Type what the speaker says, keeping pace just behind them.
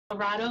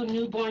Colorado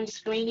Newborn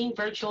Screening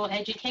Virtual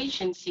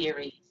Education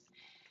Series.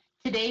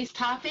 Today's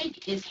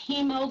topic is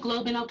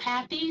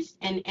hemoglobinopathies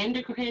and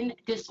endocrine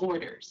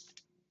disorders.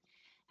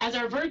 As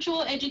our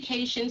virtual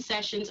education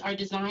sessions are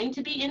designed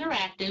to be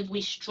interactive,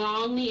 we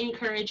strongly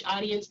encourage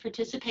audience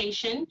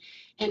participation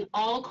and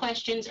all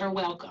questions are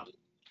welcome.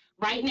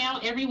 Right now,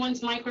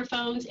 everyone's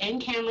microphones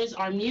and cameras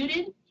are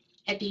muted.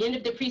 At the end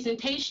of the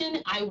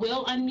presentation, I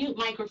will unmute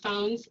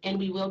microphones and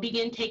we will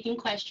begin taking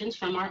questions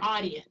from our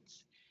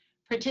audience.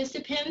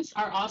 Participants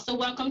are also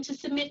welcome to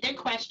submit their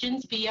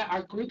questions via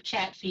our group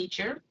chat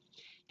feature.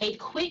 A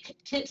quick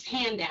tips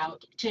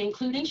handout to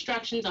include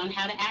instructions on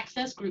how to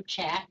access group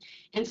chat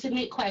and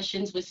submit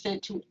questions was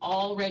sent to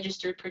all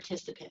registered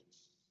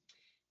participants.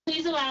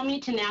 Please allow me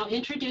to now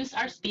introduce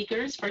our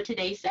speakers for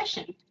today's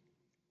session.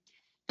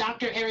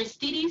 Dr.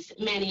 Aristides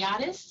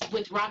Maniatis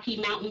with Rocky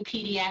Mountain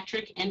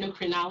Pediatric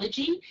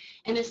Endocrinology,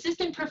 an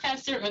assistant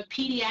professor of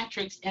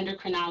pediatrics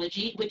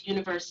endocrinology with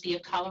University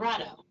of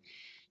Colorado.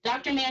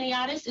 Dr.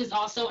 Maniatis is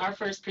also our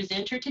first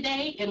presenter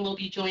today and will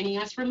be joining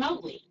us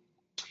remotely.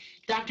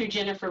 Dr.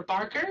 Jennifer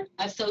Barker,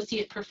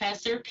 Associate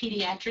Professor,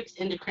 Pediatrics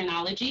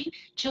Endocrinology,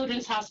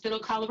 Children's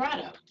Hospital,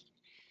 Colorado.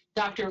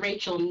 Dr.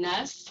 Rachel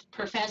Nuss,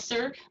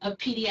 Professor of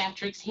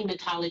Pediatrics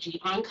Hematology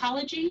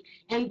Oncology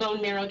and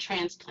Bone Marrow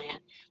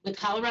Transplant with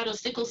Colorado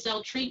Sickle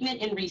Cell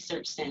Treatment and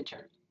Research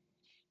Center.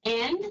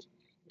 And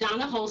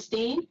Donna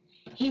Holstein,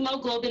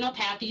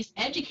 Hemoglobinopathies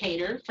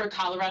Educator for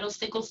Colorado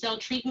Sickle Cell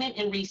Treatment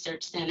and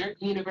Research Center,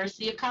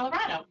 University of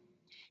Colorado.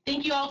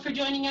 Thank you all for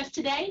joining us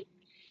today.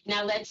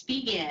 Now let's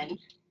begin.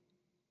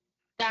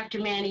 Dr.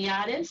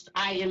 Maniatis,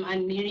 I am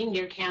unmuting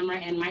your camera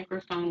and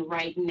microphone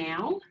right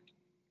now.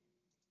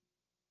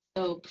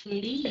 So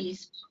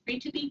please feel free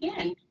to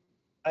begin.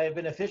 I have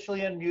been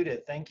officially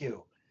unmuted. Thank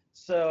you.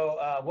 So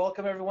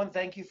welcome everyone.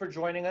 Thank you for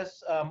joining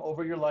us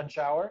over your lunch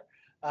hour.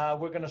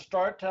 We're going to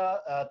start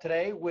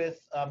today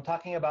with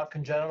talking about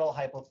congenital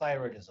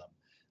hypothyroidism.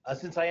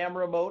 Since I am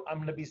remote, I'm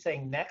going to be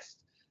saying next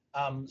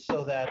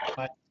so that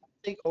my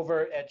colleague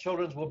over at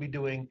Children's will be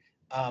doing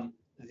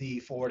the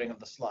forwarding of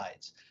the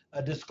slides.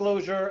 A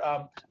disclosure,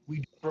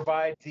 we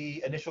provide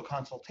the initial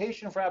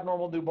consultation for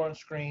abnormal newborn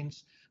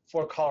screens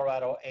for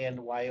Colorado and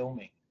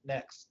Wyoming.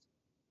 Next.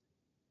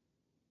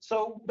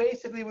 So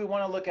basically, we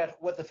want to look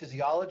at what the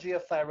physiology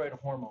of thyroid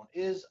hormone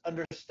is,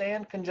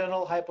 understand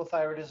congenital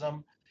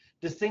hypothyroidism,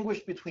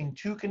 distinguish between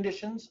two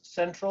conditions,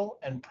 central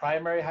and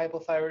primary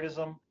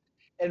hypothyroidism,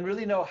 and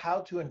really know how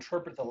to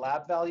interpret the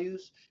lab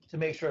values to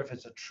make sure if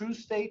it's a true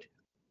state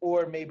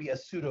or maybe a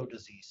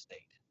pseudo-disease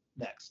state.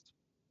 Next.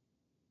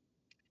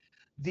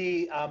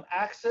 The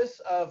axis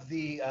of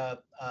the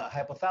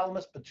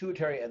hypothalamus,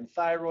 pituitary, and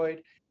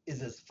thyroid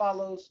is as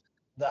follows.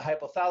 The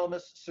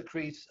hypothalamus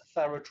secretes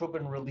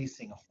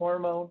thyrotropin-releasing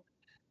hormone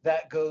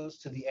that goes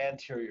to the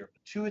anterior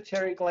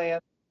pituitary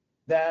gland.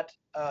 That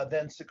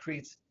then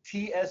secretes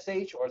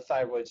TSH, or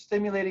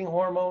thyroid-stimulating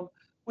hormone,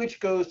 which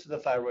goes to the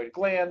thyroid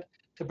gland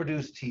to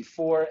produce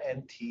T4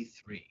 and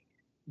T3.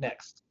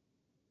 Next.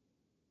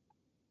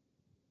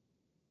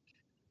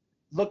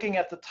 Looking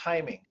at the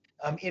timing.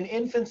 In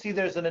infancy,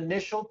 there's an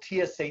initial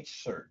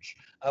TSH surge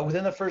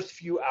within the first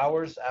few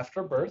hours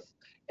after birth.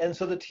 And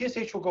so the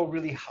TSH will go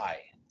really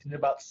high, in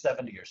about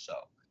 70 or so.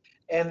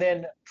 And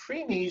then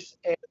preemies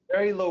and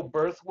very low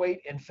birth weight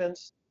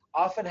infants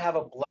often have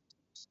a blood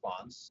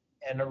response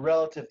and a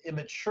relative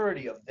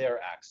immaturity of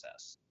their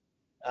access.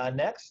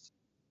 Next.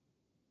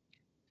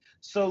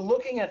 So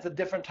looking at the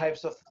different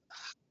types of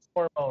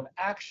hormone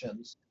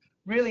actions,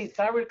 really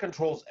thyroid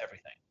controls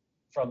everything,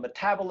 from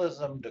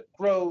metabolism to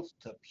growth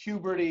to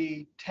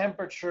puberty,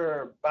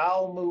 temperature,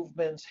 bowel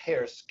movements,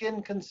 hair,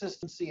 skin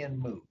consistency, and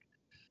mood.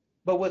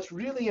 But what's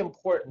really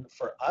important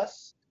for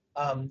us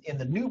in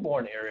the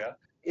newborn area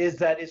is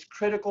that it's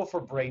critical for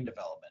brain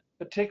development,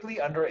 particularly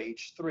under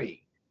age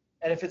 3.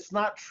 And if it's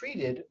not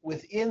treated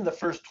within the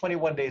first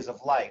 21 days of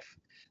life,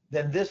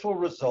 then this will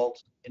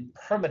result in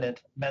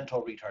permanent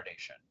mental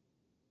retardation.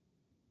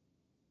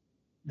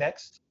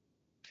 Next.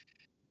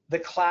 The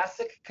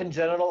classic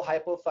congenital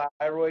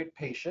hypothyroid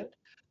patient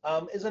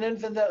is an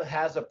infant that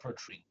has a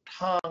protruding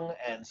tongue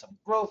and some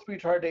growth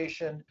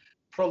retardation,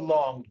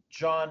 prolonged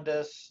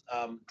jaundice,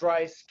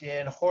 dry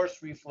skin,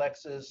 hoarse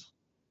reflexes,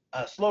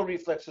 slow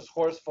reflexes,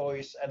 hoarse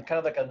voice, and kind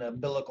of like an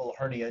umbilical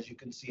hernia, as you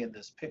can see in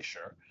this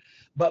picture.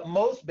 But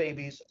most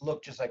babies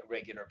look just like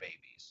regular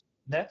babies.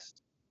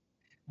 Next.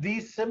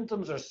 These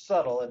symptoms are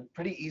subtle and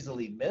pretty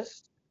easily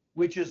missed,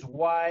 which is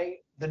why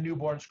the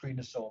newborn screen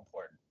is so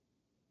important.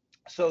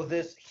 So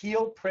this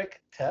heel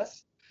prick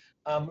test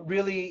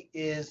really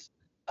is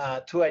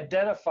to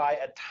identify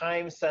a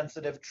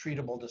time-sensitive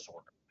treatable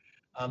disorder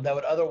that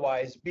would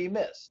otherwise be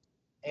missed.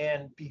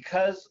 And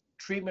because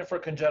treatment for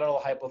congenital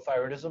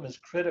hypothyroidism is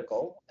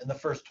critical in the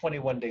first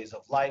 21 days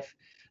of life,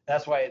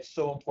 that's why it's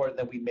so important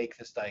that we make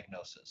this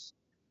diagnosis.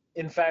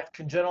 In fact,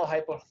 congenital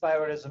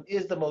hypothyroidism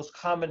is the most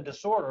common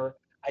disorder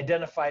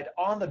identified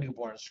on the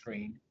newborn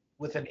screen,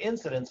 with an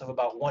incidence of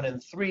about 1 in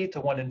 3 to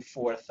 1 in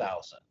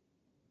 4,000.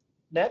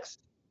 Next.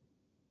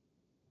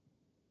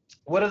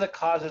 What are the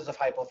causes of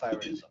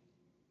hypothyroidism?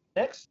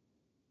 Next,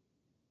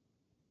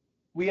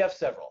 we have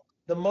several.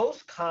 The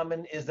most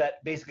common is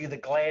that basically the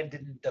gland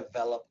didn't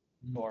develop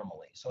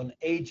normally, so an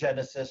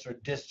agenesis or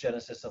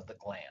dysgenesis of the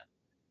gland.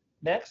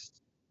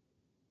 Next,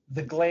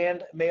 the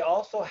gland may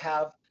also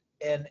have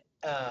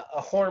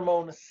a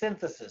hormone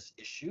synthesis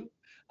issue.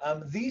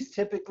 These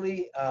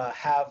typically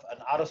have an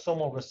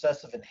autosomal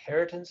recessive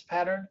inheritance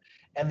pattern,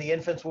 and the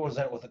infants will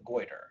present with a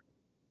goiter.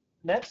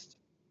 Next,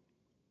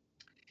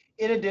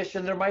 in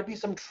addition, there might be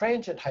some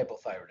transient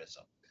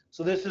hypothyroidism.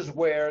 So this is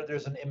where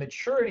there's an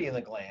immaturity in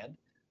the gland,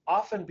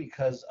 often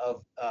because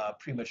of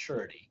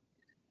prematurity.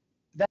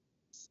 That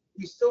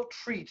we still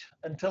treat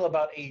until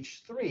about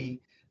age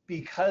 3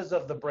 because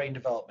of the brain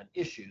development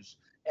issues,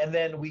 and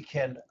then we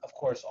can, of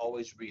course,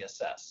 always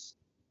reassess.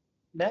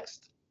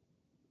 Next.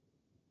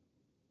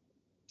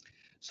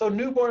 So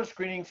newborn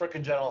screening for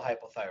congenital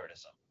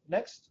hypothyroidism.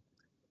 Next.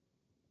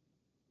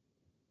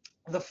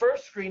 The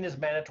first screen is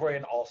mandatory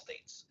in all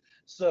states.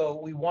 So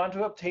we want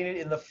to obtain it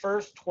in the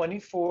first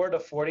 24 to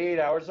 48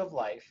 hours of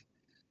life.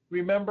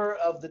 Remember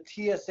of the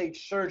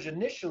TSH surge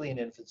initially in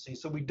infancy,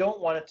 so we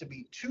don't want it to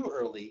be too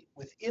early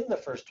within the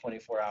first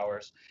 24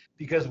 hours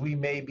because we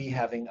may be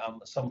having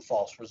some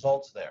false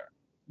results there.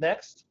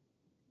 Next.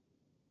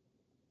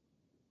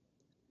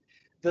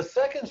 The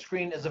second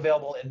screen is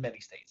available in many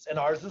states, and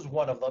ours is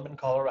one of them in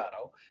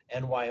Colorado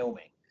and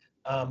Wyoming.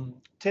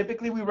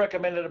 Typically, we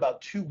recommend it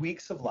about 2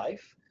 weeks of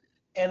life,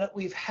 and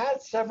we've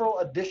had several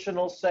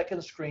additional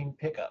second screen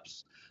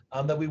pickups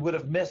that we would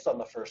have missed on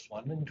the first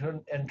one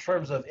in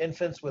terms of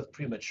infants with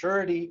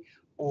prematurity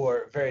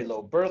or very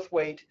low birth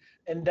weight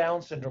and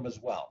Down syndrome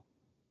as well.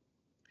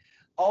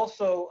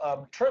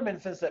 Also, term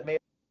infants that may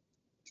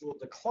have a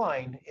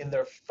decline in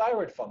their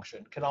thyroid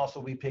function can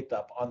also be picked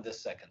up on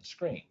this second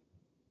screen.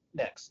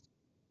 Next.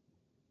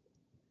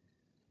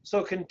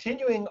 So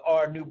continuing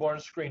our newborn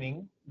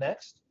screening,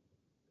 next,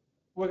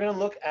 we're going to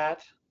look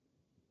at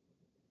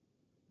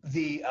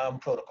the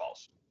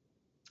protocols.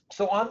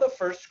 So on the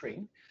first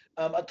screen,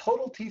 a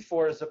total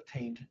T4 is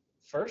obtained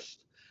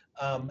first,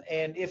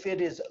 and if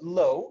it is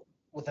low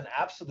with an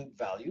absolute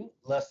value,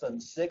 less than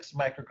 6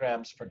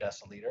 micrograms per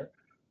deciliter,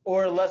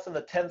 or less than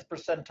the 10th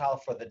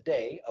percentile for the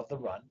day of the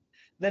run,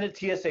 then a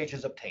TSH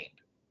is obtained.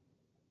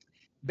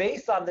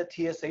 Based on the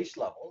TSH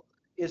level,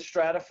 is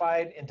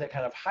stratified into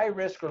kind of high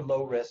risk or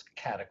low risk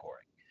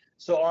category.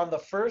 So on the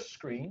first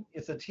screen,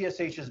 if the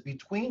TSH is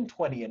between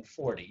 20 and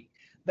 40,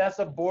 that's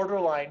a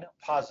borderline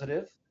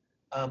positive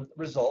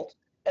result,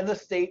 and the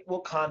state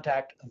will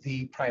contact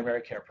the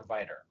primary care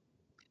provider.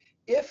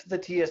 If the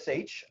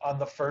TSH on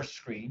the first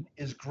screen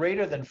is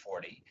greater than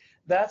 40,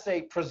 that's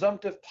a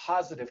presumptive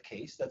positive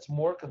case that's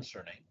more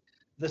concerning.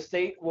 The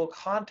state will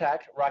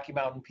contact Rocky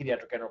Mountain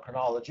Pediatric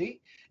Endocrinology,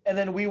 and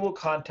then we will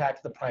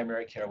contact the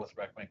primary care with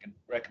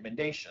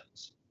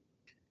recommendations.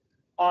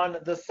 On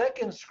the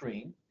second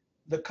screen,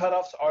 the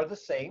cutoffs are the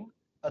same,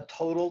 a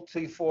total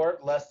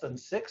T4 less than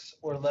 6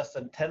 or less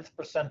than 10th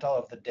percentile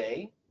of the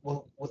day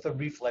with a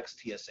reflex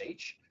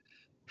TSH.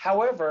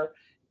 However,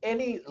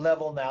 any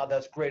level now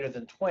that's greater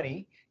than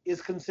 20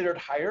 is considered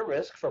higher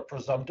risk for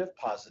presumptive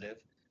positive,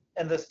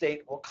 and the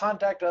state will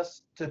contact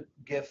us to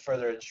give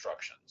further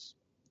instructions.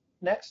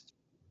 Next.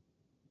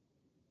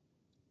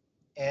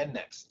 And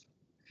next.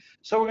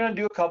 So we're going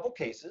to do a couple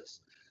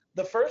cases.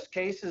 The first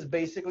case is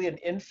basically an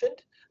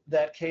infant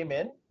that came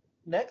in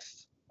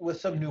next with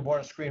some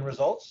newborn screen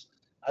results.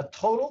 A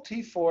total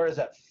T4 is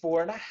at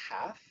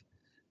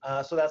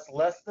 4.5, so that's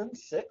less than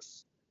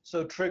 6.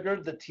 So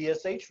triggered the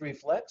TSH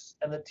reflex,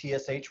 and the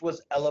TSH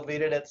was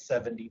elevated at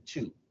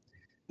 72.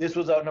 This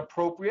was an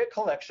appropriate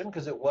collection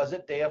because it was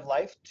at day of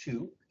life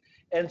 2.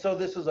 And so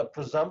this was a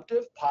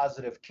presumptive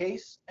positive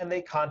case, and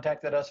they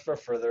contacted us for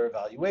further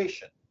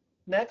evaluation.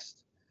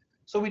 Next,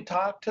 so we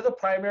talked to the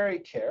primary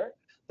care.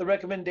 The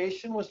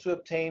recommendation was to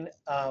obtain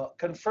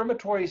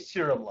confirmatory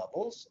serum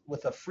levels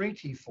with a free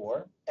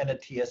T4 and a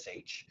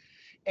TSH,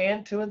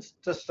 and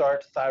to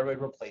start thyroid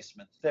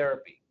replacement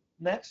therapy.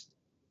 Next.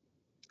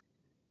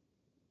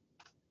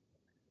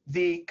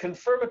 The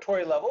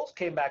confirmatory levels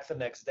came back the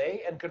next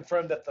day and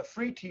confirmed that the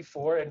free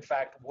T4, in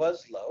fact,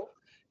 was low,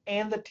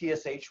 and the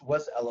TSH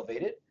was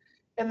elevated,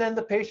 and then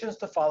the patients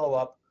to follow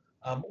up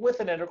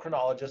with an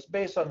endocrinologist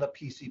based on the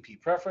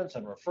PCP preference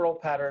and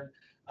referral pattern,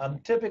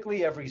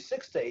 typically every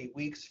 6 to 8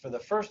 weeks for the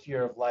first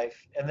year of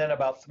life, and then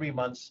about 3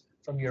 months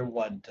from year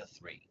 1 to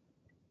 3.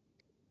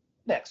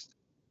 Next.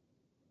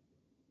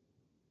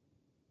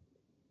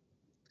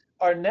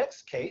 Our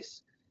next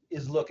case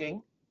is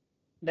looking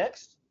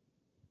next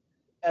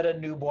at a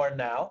newborn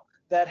now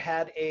that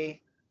had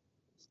a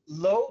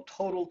low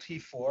total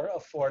T4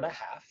 of 4.5.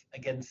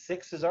 Again,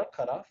 6 is our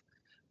cutoff,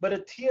 but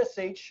a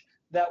TSH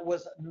that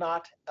was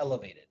not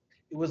elevated.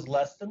 It was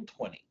less than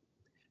 20.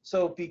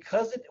 So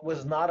because it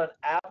was not an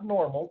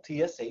abnormal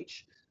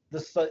TSH,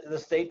 the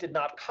state did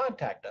not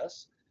contact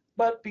us,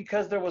 but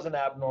because there was an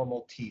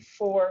abnormal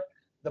T4,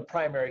 the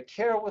primary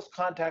care was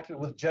contacted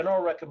with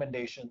general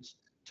recommendations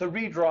to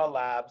redraw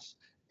labs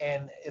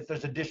and if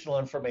there's additional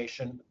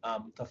information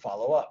to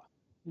follow up.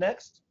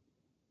 Next.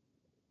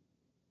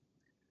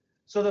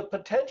 So the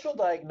potential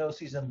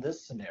diagnoses in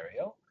this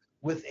scenario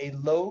with a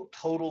low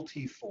total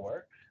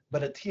T4,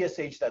 but a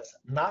TSH that's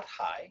not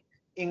high,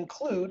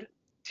 include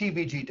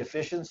TBG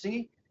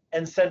deficiency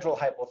and central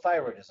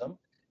hypothyroidism.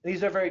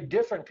 These are very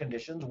different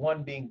conditions,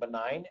 one being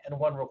benign and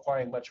one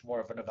requiring much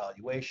more of an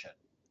evaluation.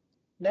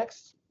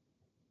 Next.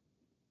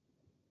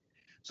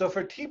 So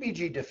for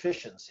TBG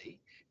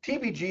deficiency,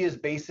 TBG is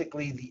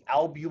basically the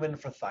albumin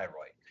for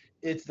thyroid.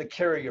 It's the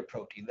carrier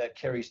protein that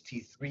carries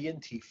T3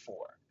 and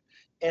T4.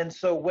 And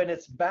so when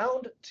it's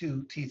bound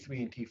to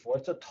T3 and T4,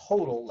 it's a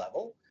total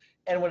level.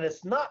 And when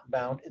it's not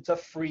bound, it's a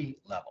free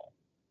level.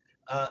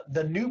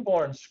 The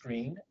newborn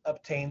screen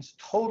obtains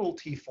total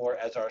T4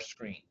 as our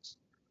screens.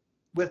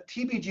 With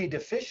TBG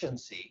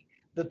deficiency,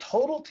 the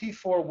total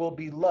T4 will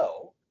be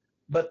low,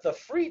 but the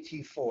free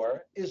T4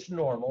 is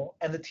normal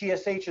and the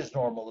TSH is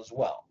normal as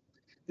well.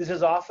 This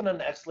is often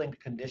an X-linked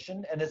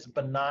condition and is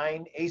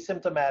benign,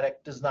 asymptomatic,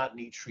 does not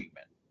need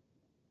treatment.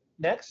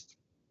 Next.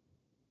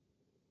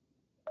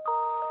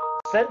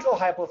 Central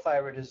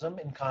hypothyroidism,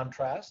 in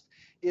contrast,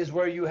 is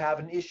where you have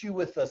an issue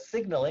with the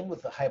signaling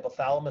with the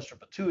hypothalamus or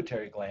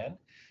pituitary gland.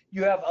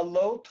 You have a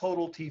low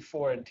total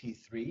T4 and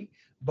T3,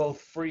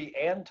 both free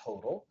and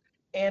total,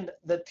 and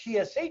the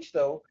TSH,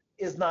 though,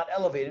 is not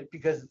elevated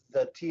because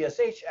the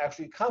TSH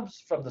actually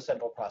comes from the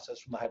central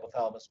process from the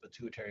hypothalamus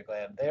pituitary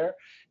gland there,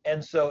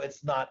 and so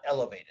it's not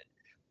elevated.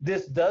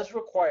 This does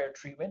require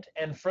treatment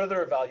and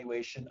further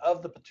evaluation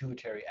of the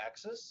pituitary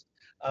axis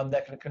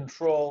that can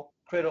control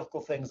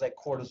critical things like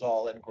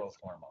cortisol and growth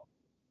hormone.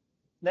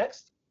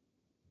 Next.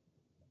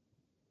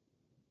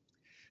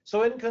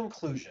 So in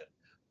conclusion,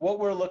 what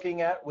we're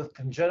looking at with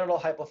congenital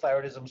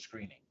hypothyroidism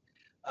screening,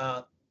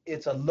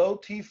 it's a low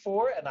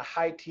T4 and a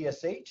high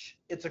TSH.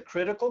 It's a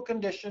critical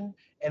condition,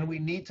 and we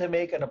need to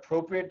make an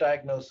appropriate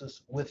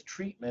diagnosis with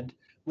treatment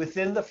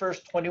within the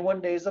first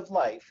 21 days of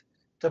life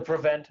to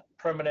prevent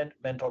permanent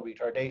mental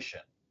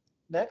retardation.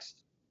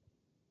 Next.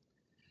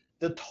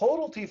 The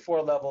total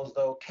T4 levels,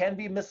 though, can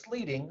be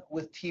misleading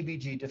with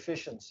TBG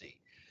deficiency.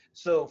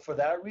 So for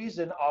that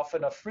reason,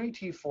 often a free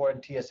T4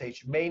 and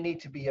TSH may need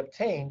to be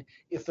obtained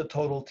if the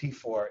total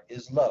T4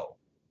 is low.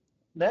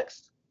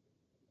 Next.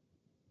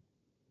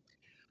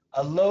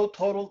 A low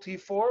total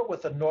T4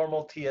 with a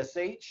normal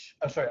TSH,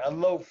 a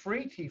low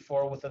free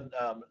T4 with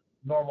a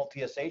normal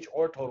TSH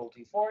or total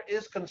T4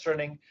 is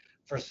concerning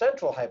for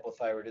central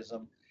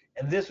hypothyroidism,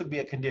 and this would be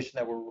a condition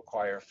that will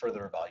require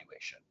further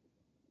evaluation.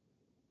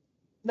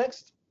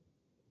 Next.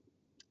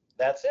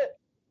 That's it.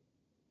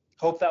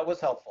 Hope that was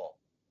helpful.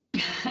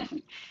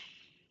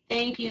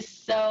 Thank you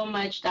so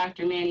much,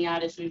 Dr.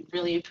 Maniotis. We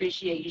really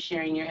appreciate you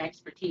sharing your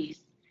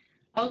expertise.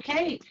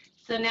 Okay,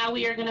 so now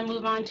we are going to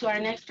move on to our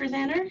next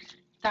presenter,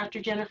 Dr.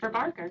 Jennifer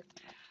Barker.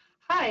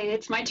 Hi,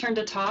 it's my turn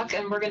to talk,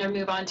 and we're going to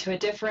move on to a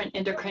different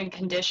endocrine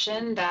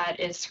condition that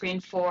is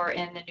screened for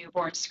in the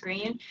newborn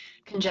screen,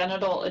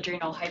 congenital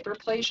adrenal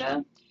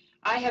hyperplasia.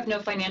 I have no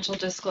financial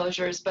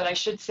disclosures, but I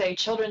should say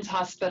Children's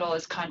Hospital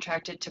is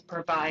contracted to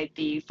provide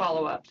the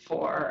follow-up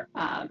for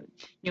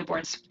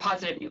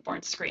positive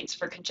newborn screens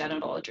for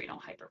congenital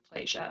adrenal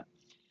hyperplasia.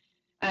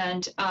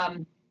 And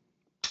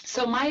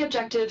so my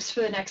objectives for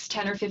the next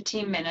 10 or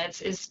 15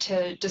 minutes is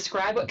to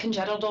describe what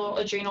congenital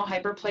adrenal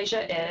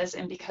hyperplasia is,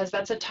 and because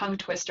that's a tongue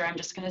twister, I'm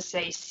just going to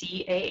say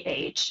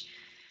CAH.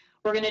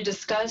 We're going to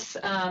discuss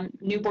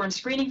newborn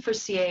screening for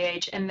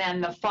CAH and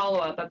then the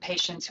follow-up of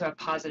patients who have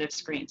positive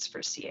screens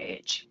for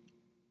CAH.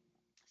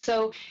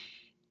 So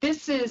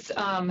this is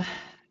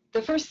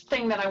the first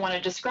thing that I want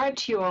to describe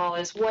to you all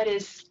is what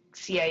is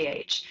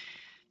CAH.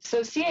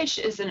 So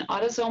CAH is an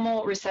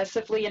autosomal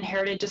recessively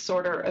inherited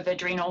disorder of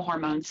adrenal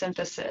hormone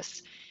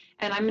synthesis.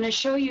 And I'm going to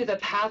show you the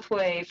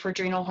pathway for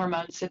adrenal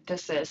hormone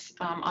synthesis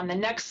on the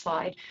next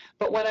slide.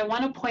 But what I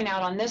want to point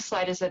out on this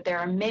slide is that there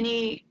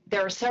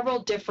are several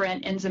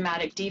different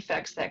enzymatic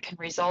defects that can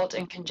result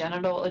in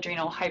congenital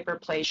adrenal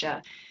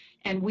hyperplasia.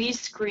 And we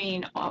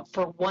screen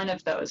for one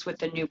of those with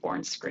the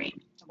newborn screen.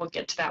 We'll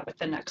get to that with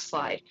the next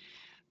slide.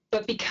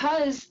 But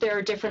because there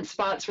are different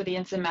spots where the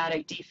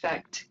enzymatic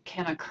defect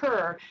can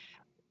occur,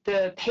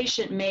 the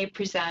patient may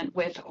present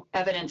with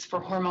evidence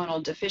for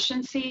hormonal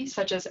deficiency,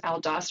 such as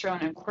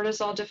aldosterone and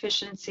cortisol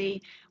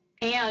deficiency,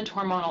 and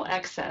hormonal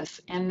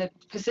excess. And the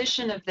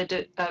position of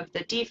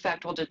the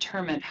defect will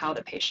determine how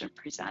the patient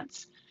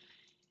presents.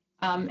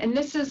 And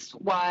this is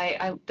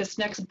why this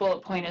next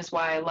bullet point is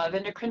why I love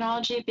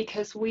endocrinology,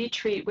 because we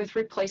treat with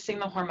replacing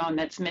the hormone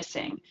that's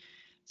missing.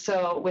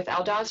 So with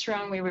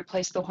aldosterone, we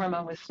replace the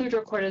hormone with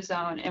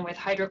fludrocortisone, and with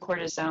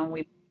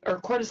hydrocortisone,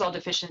 or cortisol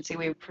deficiency,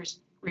 we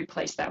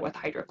replace that with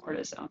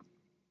hydrocortisone.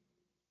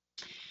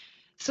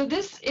 So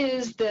this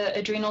is the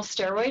adrenal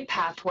steroid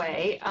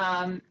pathway.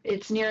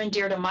 It's near and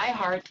dear to my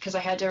heart because I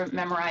had to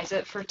memorize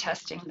it for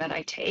testing that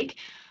I take,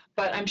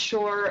 but I'm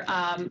sure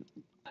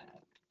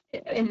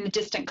in the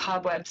distant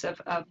cobwebs of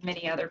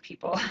many other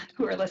people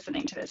who are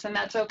listening to this, and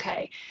that's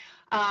okay.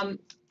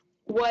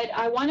 What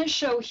I want to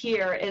show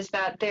here is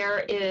that there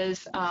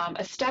is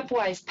a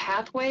stepwise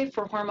pathway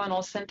for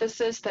hormonal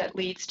synthesis that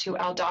leads to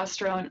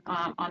aldosterone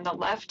on the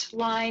left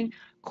line,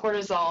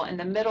 cortisol in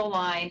the middle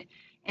line,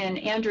 and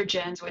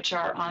androgens, which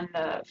are on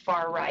the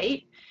far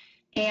right.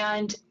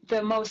 And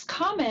the most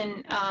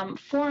common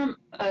form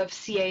of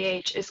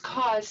CAH is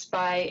caused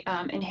by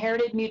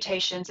inherited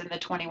mutations in the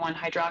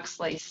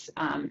 21-hydroxylase,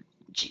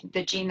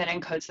 the gene that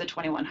encodes the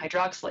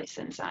 21-hydroxylase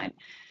enzyme.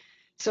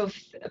 So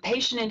if a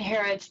patient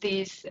inherits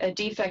a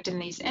defect in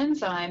these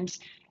enzymes,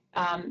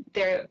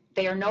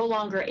 they are no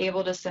longer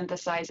able to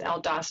synthesize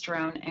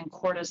aldosterone and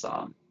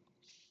cortisol.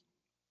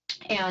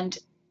 And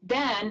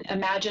then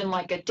imagine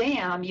like a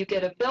dam, you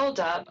get a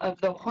buildup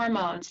of the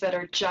hormones that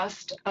are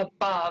just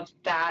above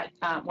that,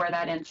 where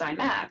that enzyme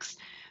acts.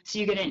 So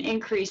you get an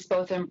increase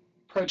both in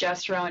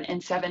progesterone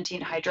and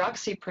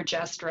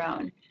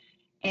 17-hydroxyprogesterone,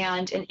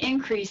 and an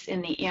increase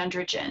in the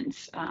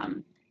androgens,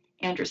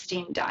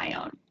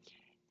 androstenedione.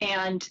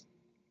 And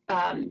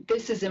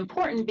this is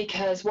important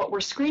because what we're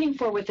screening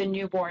for with a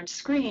newborn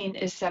screen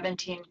is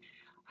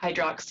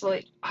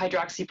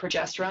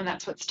 17-hydroxyprogesterone.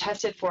 That's what's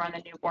tested for on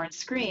the newborn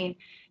screen.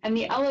 And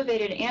the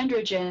elevated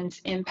androgens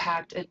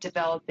impact a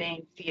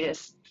developing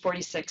fetus,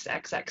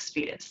 46XX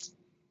fetus.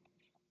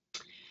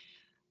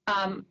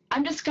 I'm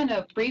just going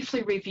to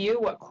briefly review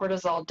what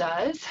cortisol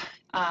does.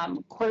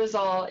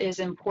 Cortisol is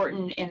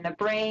important in the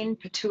brain,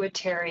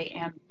 pituitary,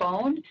 and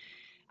bone.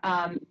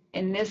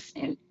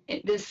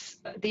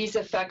 These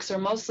effects are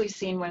mostly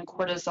seen when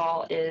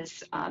cortisol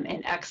is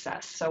in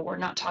excess, so we're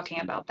not talking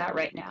about that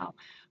right now.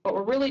 What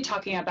we're really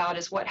talking about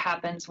is what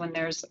happens when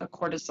there's a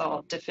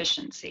cortisol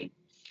deficiency.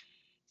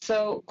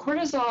 So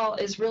cortisol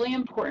is really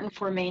important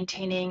for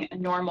maintaining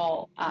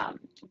normal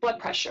blood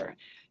pressure.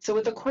 So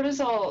with the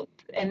cortisol,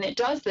 and it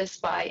does this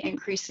by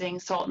increasing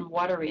salt and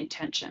water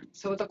retention.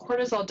 So with a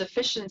cortisol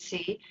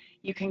deficiency,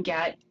 you can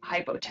get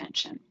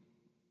hypotension.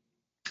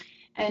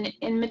 And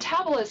in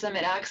metabolism,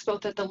 it acts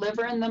both at the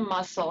liver and the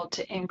muscle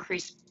to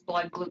increase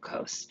blood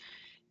glucose.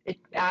 It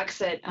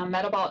acts at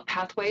metabolic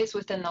pathways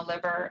within the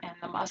liver and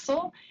the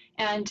muscle.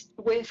 And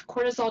with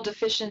cortisol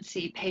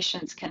deficiency,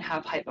 patients can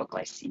have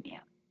hypoglycemia.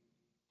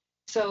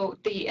 So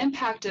the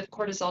impact of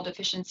cortisol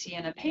deficiency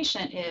in a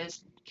patient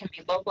can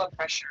be low blood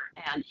pressure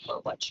and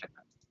low blood sugar.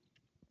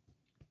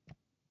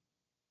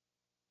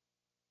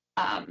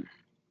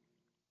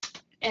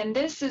 And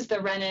this is the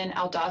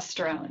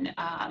renin-aldosterone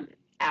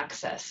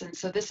axis. And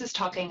so this is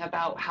talking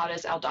about how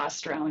does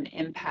aldosterone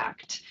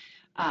impact,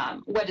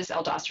 what does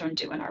aldosterone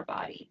do in our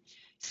body.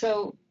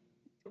 So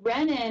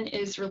renin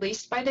is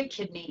released by the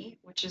kidney,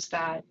 which is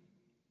that,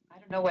 I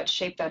don't know what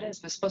shape that is,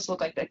 but it's supposed to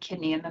look like the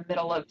kidney in the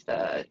middle of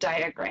the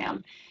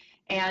diagram.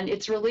 And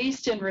it's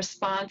released in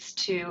response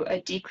to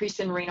a decrease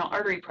in renal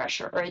artery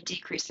pressure or a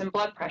decrease in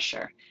blood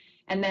pressure.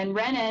 And then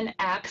renin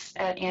acts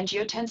at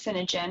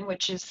angiotensinogen,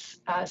 which is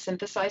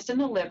synthesized in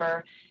the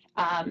liver,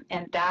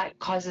 and that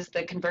causes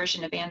the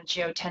conversion of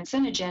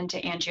angiotensinogen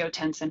to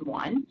angiotensin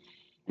 1.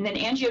 And then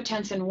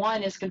angiotensin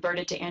 1 is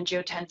converted to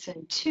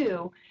angiotensin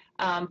 2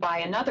 by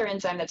another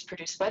enzyme that's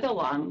produced by the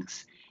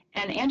lungs.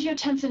 And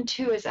angiotensin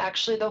 2 is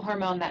actually the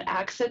hormone that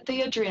acts at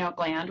the adrenal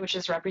gland, which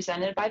is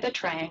represented by the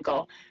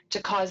triangle,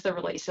 to cause the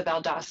release of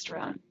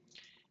aldosterone.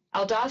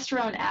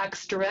 Aldosterone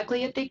acts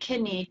directly at the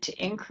kidney to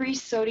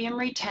increase sodium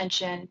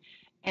retention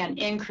and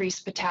increase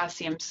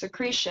potassium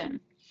secretion.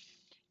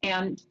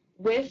 And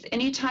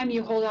anytime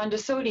you hold on to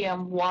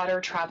sodium,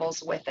 water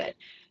travels with it.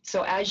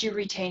 So as you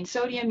retain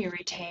sodium, you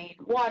retain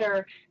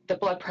water, the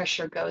blood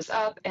pressure goes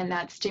up, and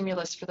that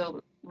stimulus for the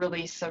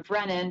release of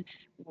renin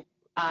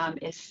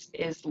is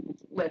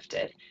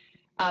lifted.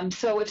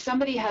 So if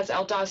somebody has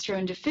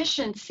aldosterone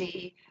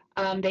deficiency,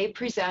 they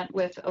present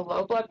with a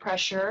low blood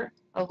pressure,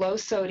 a low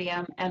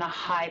sodium, and a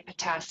high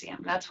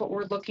potassium. That's what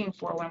we're looking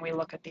for when we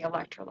look at the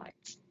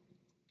electrolytes.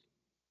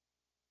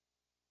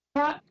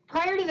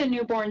 Prior to the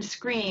newborn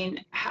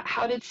screen,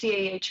 how did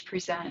CAH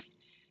present?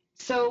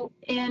 So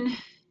in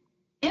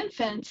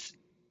infants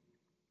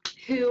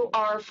who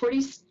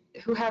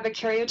have a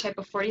karyotype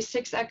of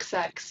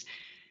 46XX,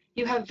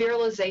 you have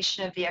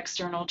virilization of the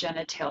external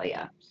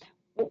genitalia.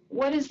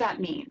 What does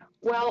that mean?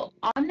 Well,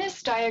 on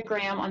this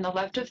diagram on the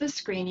left of the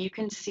screen, you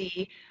can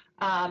see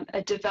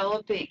a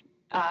developing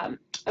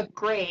a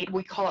grade,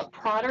 we call it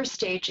Prader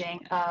staging,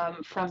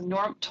 from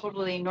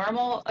totally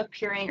normal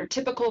appearing or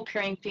typical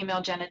appearing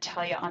female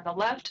genitalia on the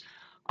left,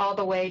 all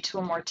the way to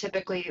a more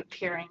typically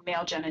appearing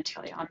male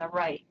genitalia on the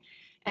right.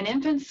 And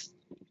infants,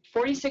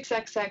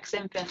 46XX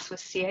infants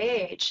with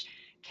CAH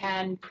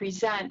can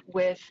present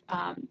with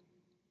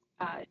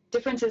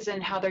differences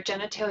in how their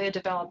genitalia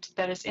developed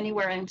that is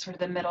anywhere in sort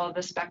of the middle of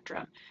the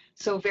spectrum.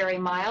 So very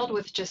mild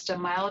with just a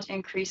mild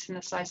increase in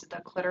the size of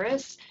the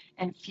clitoris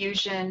and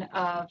fusion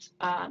of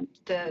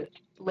the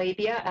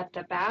labia at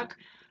the back,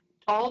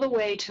 all the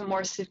way to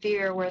more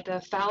severe where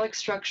the phallic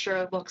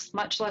structure looks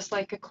much less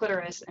like a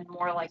clitoris and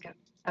more like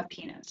a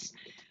penis.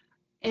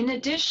 In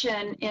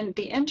addition,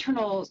 the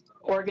internal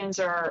organs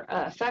are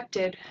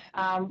affected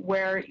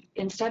where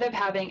instead of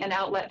having an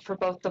outlet for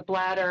both the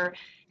bladder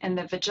and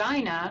the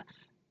vagina,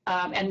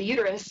 and the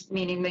uterus,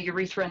 meaning the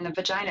urethra and the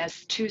vagina,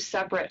 as two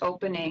separate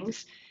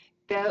openings,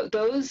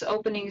 those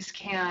openings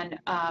can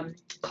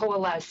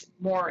coalesce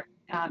more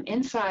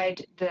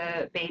inside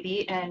the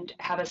baby and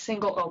have a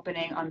single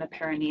opening on the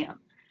perineum.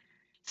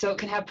 So it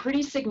can have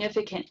pretty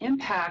significant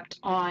impact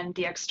on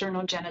the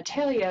external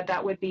genitalia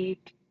that would be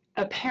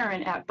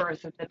apparent at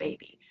birth of the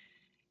baby.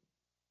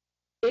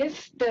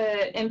 If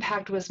the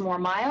impact was more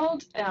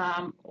mild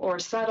or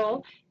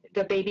subtle,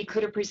 the baby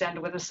could have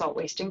presented with a salt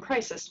wasting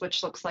crisis,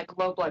 which looks like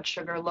low blood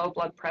sugar, low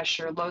blood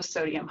pressure, low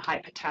sodium, high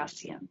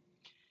potassium.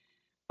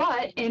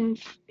 But in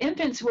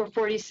infants who are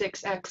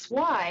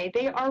 46XY,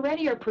 they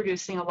already are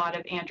producing a lot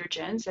of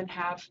androgens and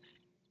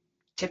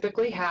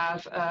typically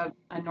have a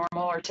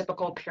normal or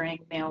typical appearing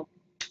male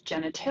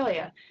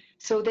genitalia.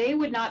 So they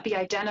would not be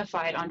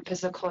identified on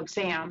physical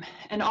exam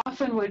and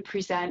often would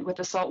present with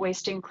a salt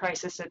wasting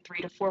crisis at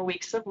 3 to 4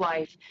 weeks of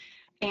life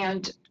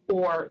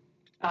or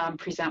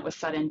present with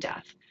sudden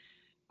death.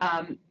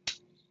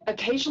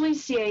 Occasionally,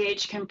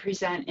 CAH can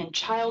present in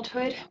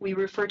childhood. We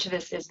refer to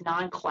this as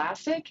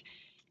non-classic,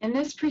 and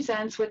this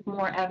presents with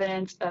more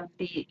evidence of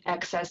the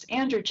excess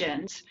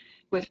androgens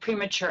with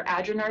premature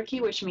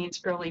adrenarche, which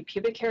means early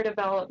pubic hair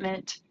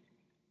development,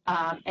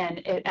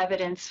 and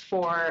evidence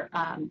for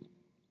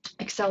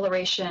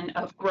acceleration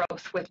of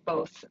growth with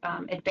both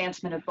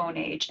advancement of bone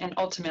age and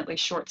ultimately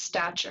short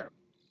stature.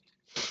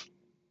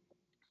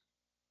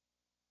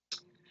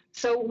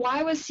 So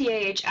why was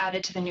CAH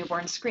added to the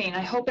newborn screen? I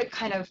hope it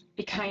kind of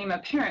became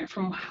apparent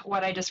from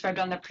what I described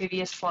on the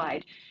previous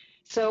slide.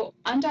 So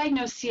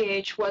undiagnosed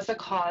CAH was a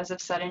cause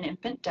of sudden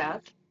infant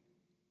death.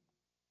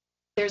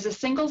 There's a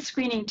single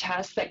screening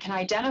test that can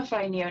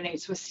identify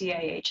neonates with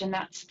CAH, and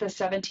that's the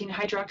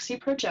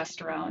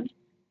 17-hydroxyprogesterone.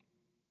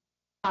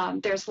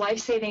 There's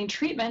life-saving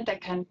treatment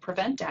that can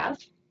prevent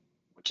death,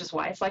 which is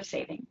why it's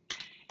life-saving.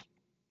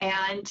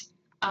 And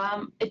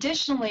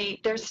additionally,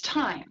 there's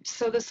time.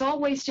 So the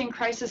salt wasting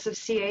crisis of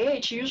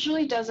CAH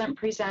usually doesn't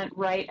present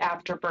right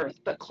after birth,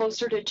 but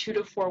closer to 2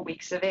 to 4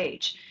 weeks of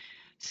age.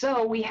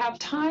 So we have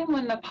time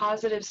when the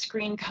positive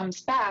screen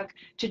comes back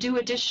to do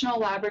additional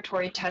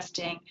laboratory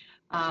testing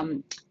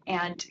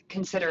and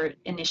consider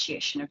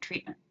initiation of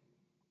treatment.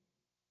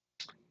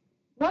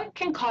 What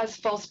can cause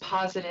false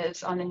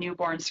positives on the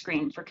newborn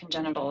screen for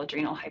congenital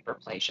adrenal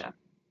hyperplasia?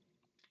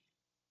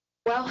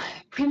 Well,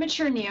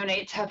 premature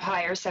neonates have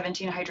higher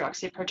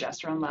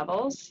 17-hydroxyprogesterone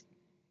levels.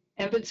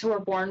 Infants who are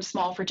born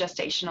small for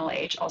gestational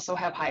age also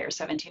have higher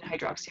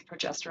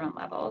 17-hydroxyprogesterone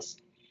levels.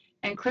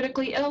 And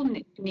critically ill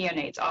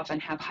neonates often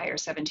have higher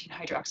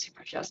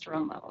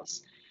 17-hydroxyprogesterone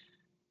levels.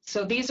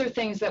 So these are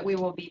things that we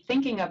will be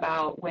thinking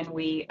about when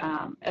we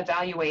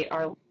evaluate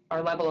our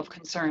level of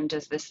concern.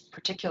 Does this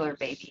particular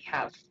baby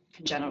have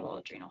congenital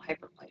adrenal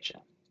hyperplasia?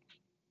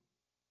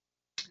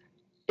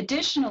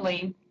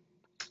 Additionally,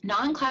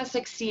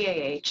 non-classic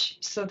CAH,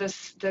 so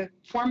the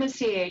form of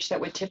CAH that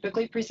would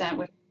typically present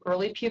with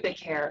early pubic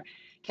hair,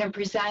 can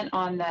present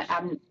on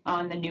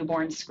the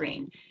newborn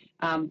screen,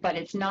 but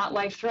it's not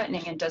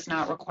life-threatening and does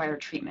not require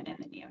treatment in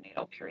the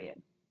neonatal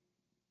period.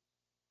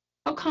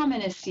 How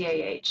common is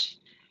CAH?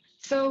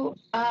 So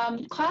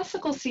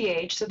classical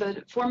CAH, so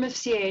the form of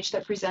CAH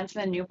that presents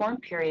in the newborn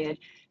period,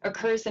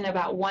 occurs in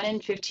about 1 in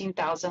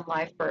 15,000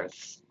 live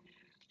births.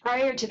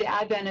 Prior to the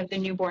advent of the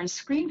newborn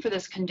screen for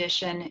this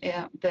condition,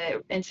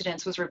 the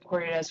incidence was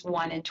reported as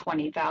 1 in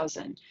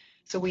 20,000.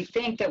 So we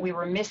think that we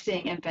were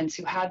missing infants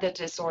who had the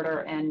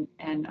disorder, and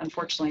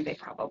unfortunately they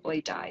probably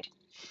died.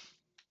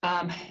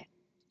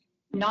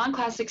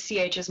 Non-classic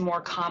CAH is more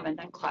common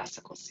than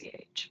classical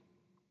CAH.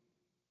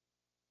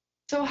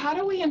 So how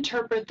do we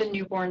interpret the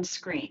newborn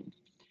screen?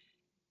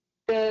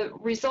 The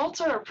results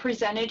are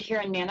presented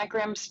here in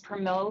nanograms per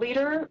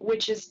milliliter,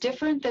 which is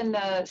different than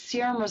the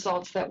serum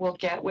results that we'll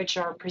get, which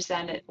are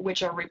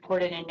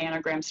reported in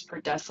nanograms per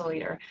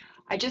deciliter.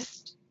 I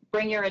just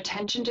bring your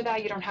attention to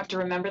that. You don't have to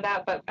remember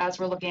that, but as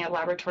we're looking at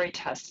laboratory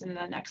tests in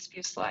the next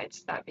few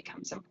slides, that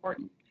becomes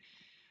important.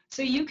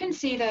 So you can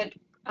see that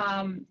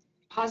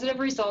positive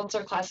results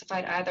are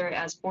classified either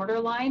as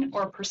borderline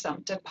or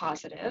presumptive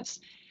positives.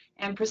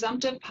 And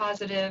presumptive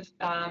positive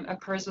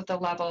occurs with a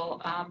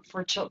level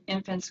for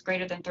infants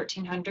greater than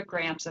 1,300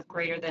 grams of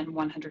greater than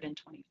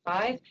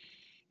 125.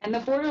 And the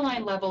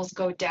borderline levels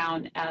go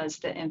down as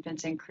the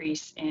infants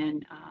increase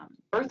in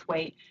birth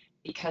weight,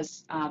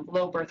 because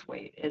low birth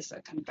weight is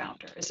a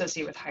confounder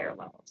associated with higher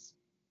levels.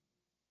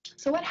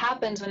 So what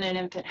happens when an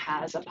infant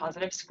has a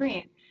positive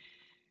screen?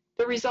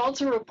 The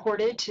results are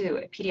reported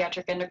to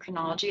pediatric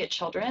endocrinology at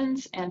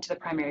Children's and to the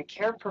primary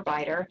care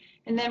provider,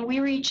 and then we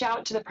reach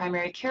out to the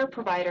primary care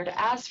provider to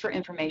ask for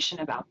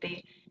information about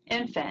the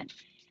infant,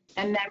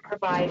 and then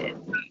provide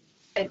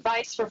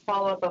advice for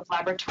follow-up of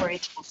laboratory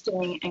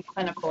testing and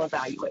clinical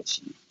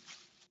evaluation.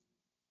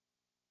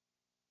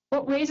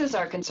 What raises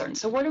our concern?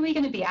 So what are we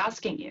going to be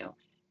asking you?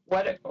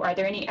 Are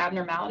there any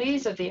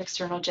abnormalities of the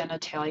external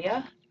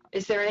genitalia?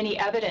 Is there any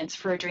evidence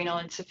for adrenal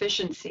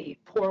insufficiency,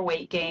 poor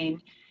weight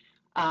gain,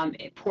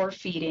 poor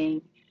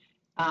feeding,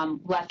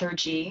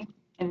 lethargy?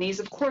 And these,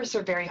 of course,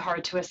 are very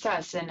hard to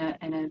assess in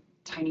a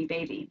tiny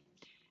baby.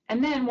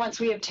 And then once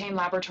we obtain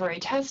laboratory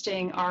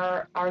testing,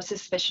 our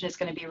suspicion is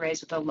going to be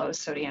raised with a low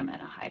sodium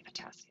and a high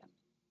potassium.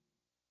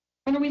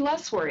 When are we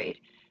less worried?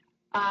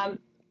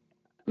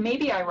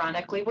 Maybe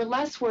ironically, we're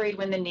less worried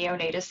when the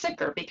neonate is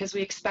sicker because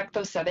we expect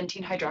those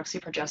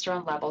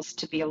 17-hydroxyprogesterone levels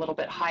to be a little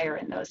bit higher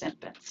in those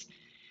infants.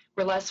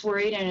 We're less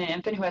worried in an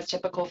infant who has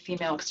typical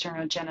female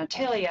external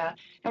genitalia,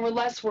 and we're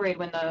less worried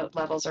when the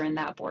levels are in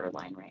that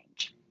borderline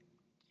range.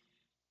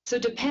 So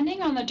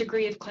depending on the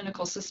degree of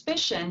clinical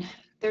suspicion,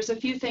 there's a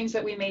few things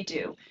that we may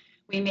do.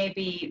 We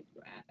may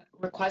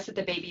request that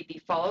the baby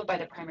be followed by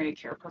the primary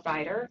care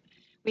provider.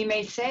 We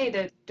may say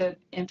that the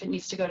infant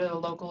needs to go to the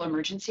local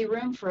emergency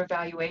room for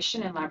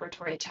evaluation and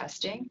laboratory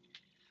testing.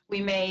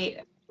 We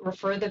may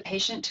refer the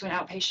patient to an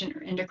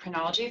outpatient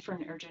endocrinology for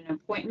an urgent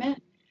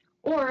appointment.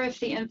 Or if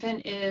the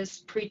infant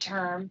is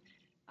preterm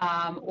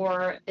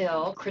or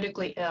ill,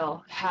 critically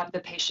ill, have the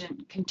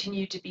patient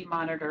continue to be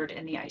monitored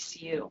in the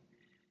ICU.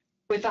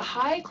 With a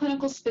high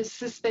clinical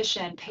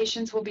suspicion,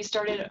 patients will be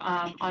started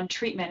on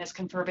treatment as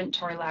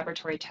confirmatory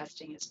laboratory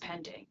testing is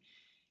pending.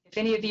 If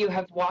any of you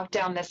have walked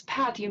down this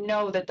path, you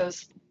know that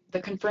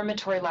the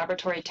confirmatory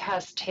laboratory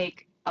tests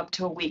take up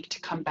to a week to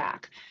come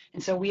back.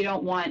 And so we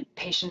don't want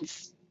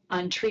patients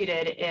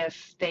untreated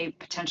if they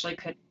potentially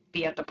could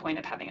be at the point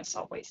of having a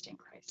salt wasting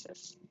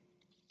crisis.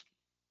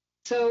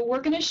 So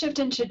we're going to shift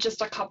into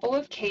just a couple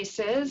of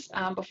cases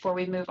before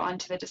we move on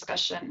to the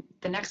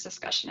next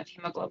discussion of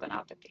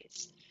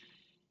hemoglobinopathies.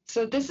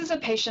 So this is a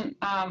patient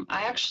I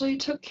actually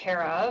took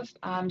care of.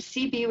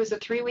 CB was a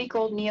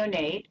 3-week-old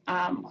neonate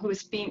who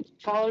was being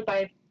followed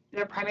by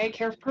their primary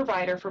care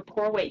provider for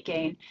poor weight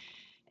gain,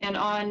 and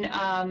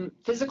on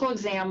physical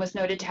exam was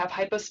noted to have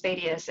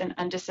hypospadias and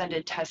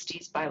undescended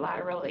testes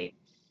bilaterally.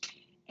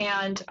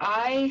 And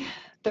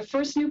the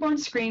first newborn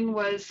screen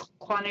was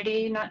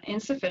quantity not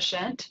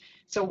insufficient,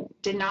 so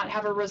did not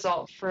have a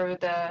result for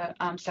the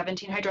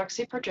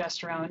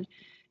 17-hydroxyprogesterone.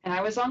 And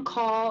I was on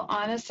call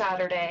on a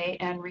Saturday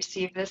and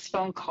received this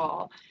phone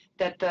call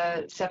that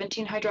the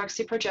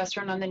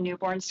 17-hydroxyprogesterone on the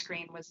newborn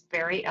screen was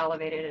very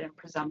elevated and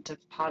presumptive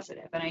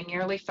positive. And I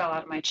nearly fell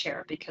out of my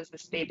chair because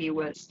this baby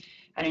was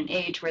at an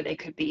age where they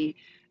could be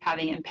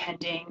having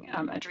impending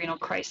adrenal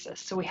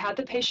crisis. So we had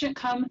the patient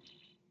come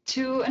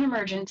to an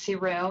emergency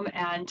room,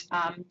 and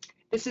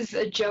this is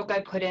a joke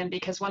I put in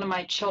because one of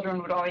my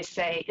children would always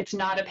say, it's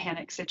not a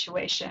panic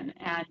situation.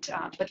 And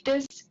but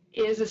this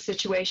is a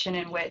situation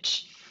in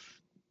which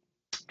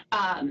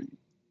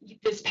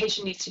this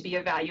patient needs to be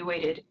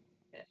evaluated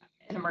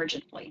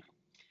emergently.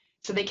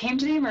 So they came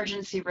to the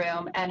emergency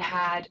room and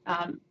had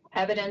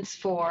evidence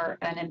for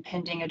an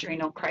impending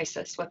adrenal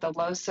crisis with a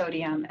low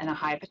sodium and a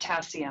high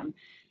potassium,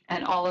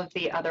 and all of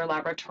the other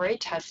laboratory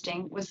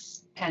testing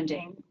was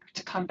pending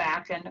to come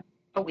back in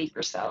a week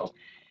or so.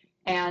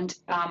 And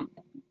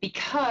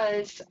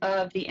because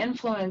of the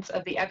influence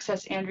of the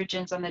excess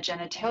androgens on the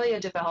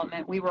genitalia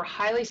development, we were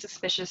highly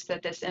suspicious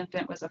that this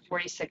infant was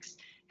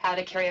had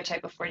a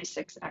karyotype of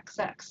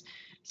 46XX.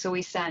 So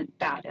we sent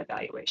that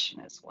evaluation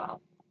as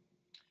well.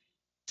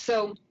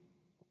 So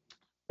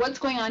what's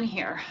going on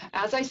here?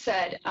 As I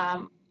said,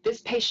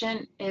 this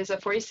patient is a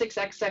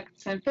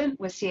 46XX infant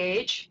with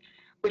CAH,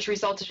 which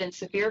resulted in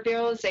severe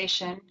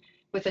virilization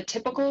with a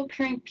typical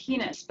appearing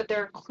penis, but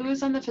there are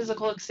clues on the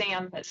physical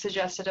exam that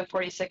suggested a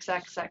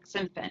 46XX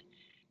infant.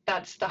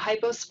 That's the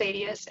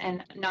hypospadias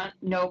and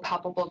no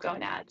palpable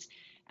gonads.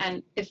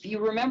 And if you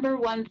remember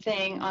one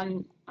thing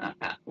on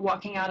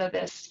walking out of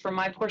this from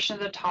my portion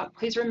of the talk,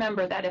 please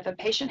remember that if a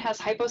patient has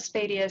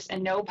hypospadias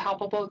and no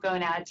palpable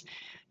gonads,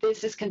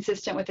 this is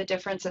consistent with a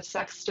difference of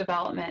sex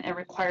development and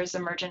requires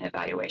emergent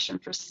evaluation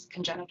for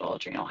congenital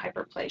adrenal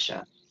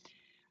hyperplasia.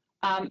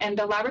 And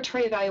the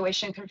laboratory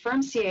evaluation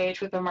confirmed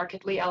CAH with a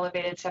markedly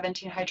elevated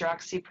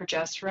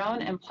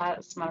 17-hydroxyprogesterone and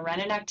plasma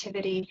renin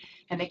activity,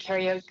 and the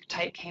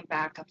karyotype came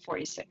back of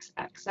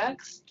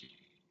 46XX.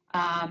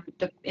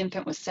 The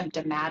infant was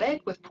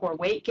symptomatic with poor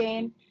weight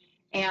gain,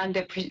 and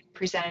they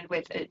presented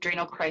with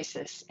adrenal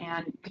crisis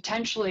and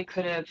potentially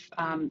could have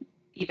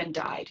even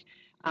died,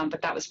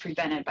 but that was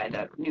prevented by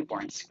the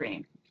newborn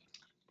screen.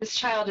 This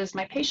child is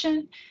my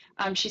patient.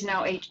 She's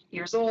now 8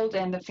 years old,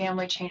 and the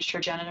family changed her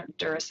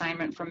gender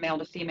assignment from male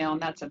to female,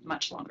 and that's a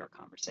much longer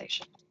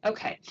conversation.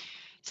 Okay,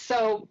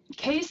 so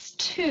case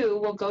 2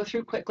 we'll go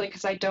through quickly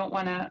because I don't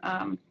want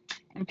to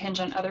impinge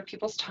on other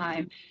people's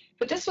time.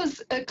 But this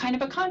was a kind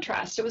of a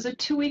contrast. It was a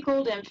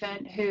 2-week-old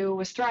infant who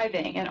was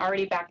thriving and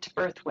already back to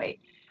birth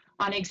weight.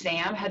 On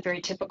exam, had very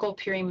typical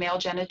appearing male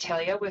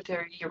genitalia with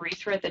their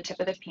urethra at the tip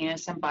of the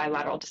penis and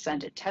bilateral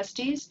descended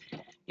testes.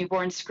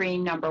 Newborn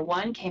screen number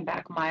 1 came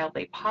back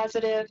mildly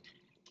positive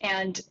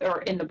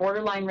or in the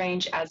borderline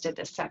range, as did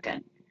the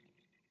second.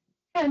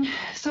 And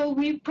so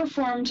we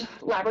performed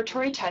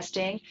laboratory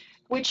testing,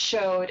 which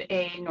showed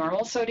a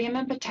normal sodium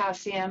and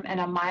potassium and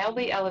a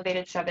mildly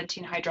elevated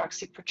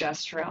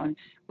 17-hydroxyprogesterone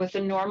with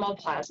a normal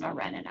plasma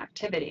renin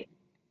activity.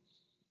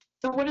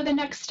 So what are the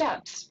next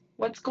steps?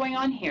 What's going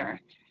on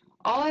here?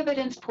 All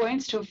evidence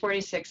points to a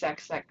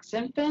 46XX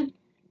infant.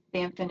 The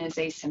infant is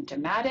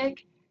asymptomatic.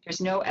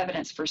 There's no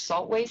evidence for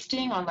salt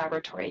wasting on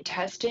laboratory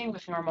testing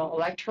with normal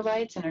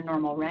electrolytes and a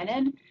normal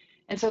renin.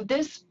 And so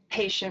this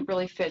patient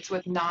really fits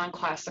with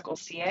non-classical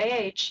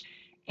CAH,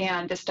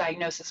 and this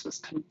diagnosis was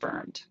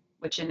confirmed.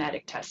 with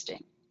genetic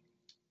testing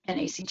and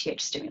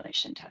ACTH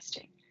stimulation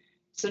testing.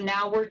 So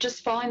now we're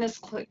just following this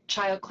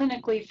child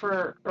clinically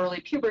for early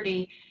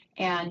puberty,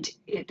 and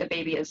the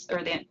baby is,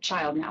 or the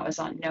child now is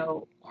on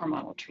no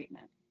hormonal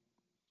treatment.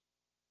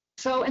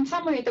 So in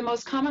summary, the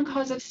most common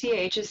cause of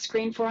CAH is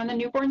screened for on the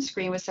newborn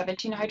screen with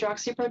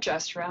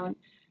 17-hydroxyprogesterone.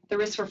 The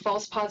risk for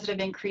false positive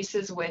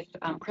increases with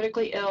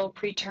critically ill,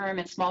 preterm,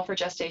 and small for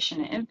gestation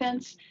in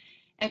infants.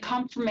 And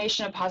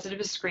confirmation of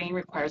positive screen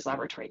requires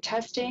laboratory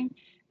testing.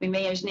 We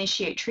may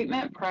initiate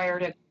treatment prior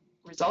to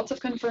results of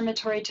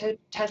confirmatory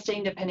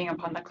testing, depending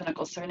upon the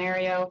clinical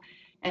scenario.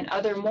 And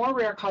other more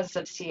rare causes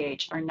of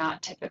CAH are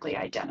not typically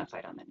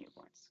identified on the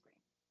newborn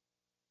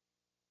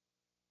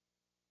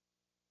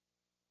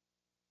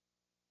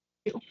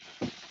screen.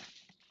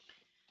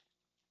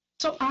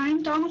 So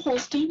I'm Donna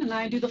Holstein, and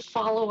I do the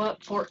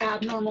follow-up for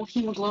abnormal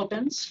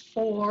hemoglobins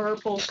for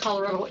both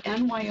Colorado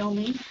and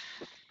Wyoming.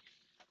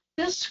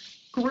 This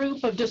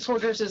group of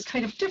disorders is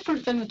kind of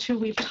different than the two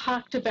we've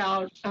talked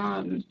about.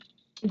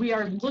 We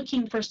are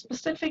looking for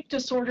specific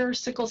disorders,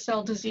 sickle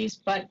cell disease,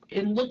 but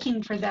in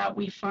looking for that,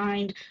 we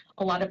find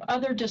a lot of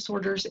other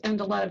disorders and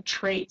a lot of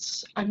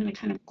traits. I'm going to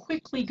kind of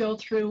quickly go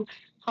through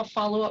how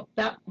follow-up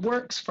that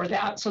works for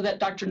that so that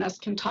Dr. Ness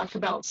can talk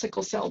about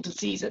sickle cell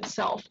disease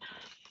itself.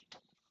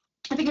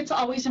 I think it's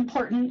always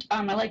important.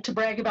 I like to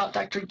brag about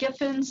Dr.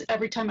 Giffens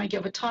every time I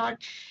give a talk.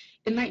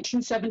 In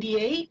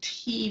 1978,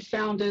 he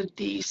founded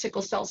the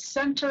Sickle Cell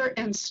Center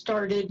and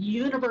started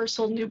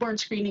universal newborn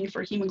screening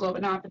for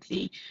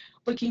hemoglobinopathy,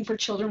 looking for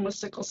children with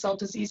sickle cell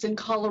disease in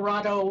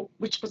Colorado,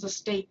 which was a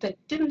state that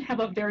didn't have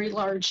a very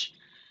large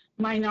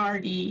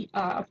minority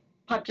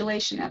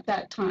population at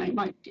that time.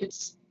 It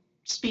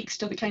speaks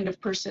to the kind of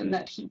person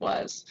that he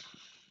was.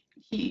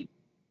 He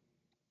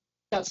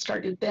got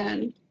started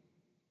then.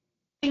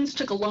 Things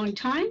took a long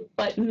time,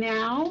 but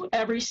now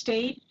every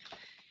state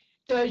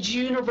does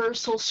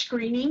universal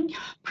screening.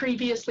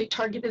 Previously,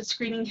 targeted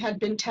screening had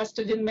been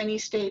tested in many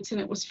states, and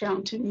it was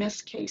found to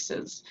miss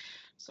cases.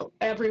 So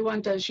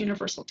everyone does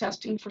universal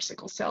testing for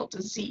sickle cell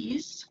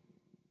disease.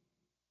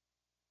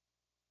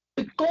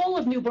 The goal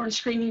of newborn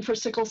screening for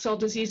sickle cell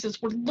disease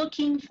is we're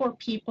looking for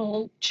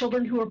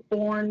children who are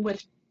born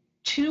with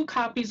 2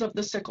 copies of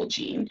the sickle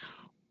gene,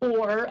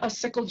 or a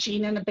sickle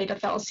gene and a beta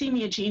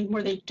thalassemia gene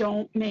where they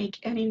don't make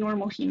any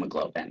normal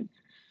hemoglobin.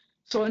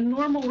 So a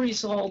normal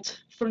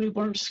result for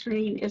newborn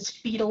screen is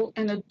fetal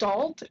and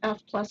adult,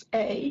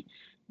 F+A.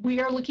 We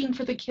are looking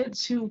for the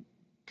kids who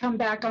come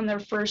back on their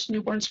first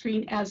newborn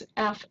screen as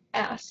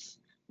FS,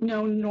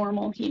 no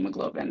normal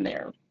hemoglobin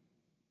there.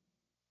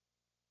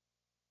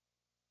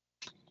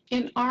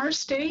 In our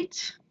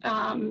state,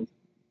 and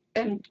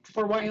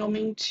for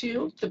Wyoming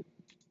too,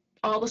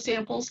 all the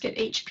samples get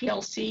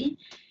HPLC.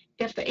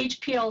 If the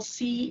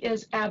HPLC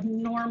is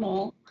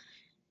abnormal,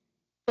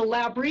 the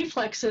lab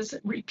reflexes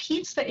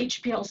repeats the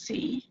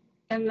HPLC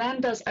and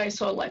then does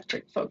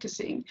isoelectric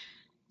focusing.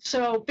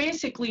 So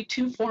basically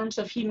 2 forms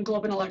of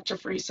hemoglobin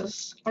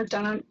electrophoresis are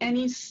done on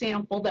any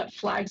sample that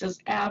flags as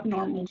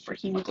abnormal for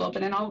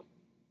hemoglobin. And I'll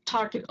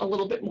talk a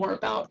little bit more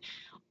about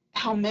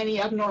how many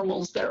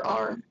abnormals there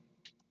are.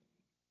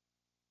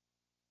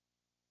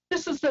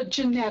 This is the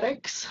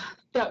genetics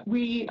of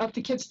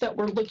the kids that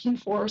we're looking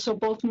for. So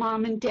both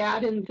mom and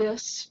dad in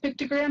this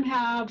pictogram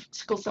have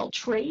sickle cell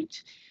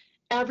trait.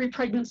 Every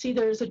pregnancy,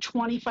 there is a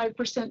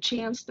 25%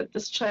 chance that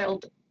this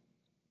child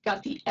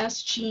got the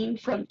S gene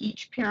from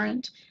each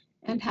parent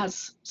and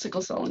has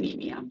sickle cell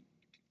anemia.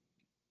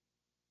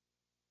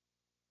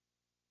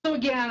 So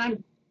again,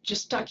 I'm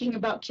just talking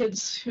about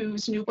kids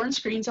whose newborn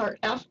screens are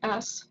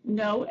FS,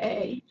 no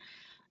A.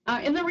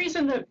 And the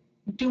reason that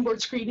newborn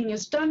screening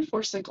is done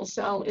for sickle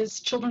cell is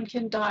children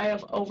can die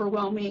of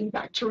overwhelming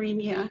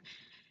bacteremia.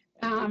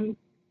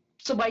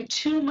 So by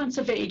 2 months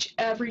of age,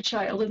 every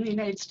child in the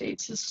United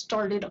States is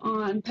started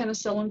on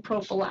penicillin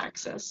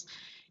prophylaxis.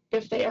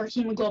 If they are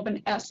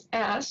hemoglobin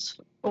SS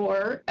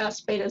or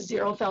S beta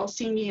 0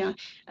 thalassemia,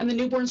 and the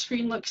newborn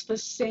screen looks the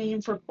same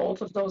for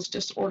both of those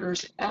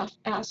disorders,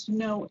 FS,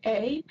 no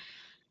A.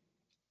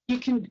 You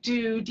can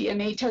do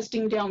DNA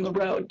testing down the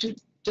road to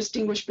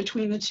distinguish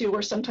between the two,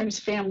 or sometimes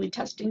family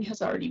testing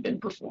has already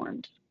been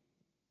performed.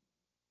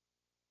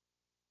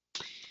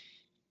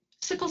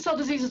 Sickle cell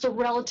disease is a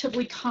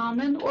relatively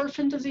common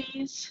orphan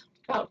disease.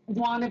 About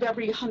 1 of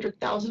every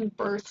 100,000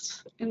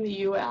 births in the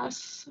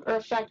US are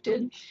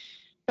affected.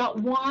 About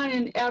 1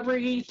 in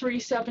every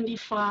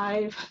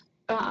 375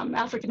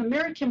 African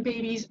American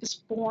babies is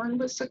born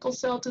with sickle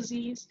cell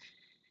disease.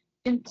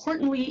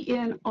 Importantly,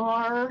 in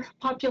our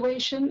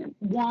population,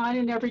 1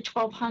 in every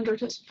 1,200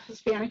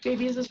 Hispanic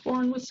babies is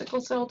born with sickle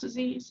cell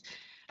disease.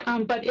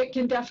 But it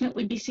can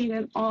definitely be seen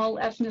in all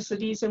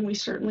ethnicities, and we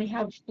certainly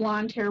have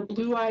blonde hair,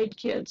 blue-eyed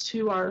kids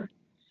who are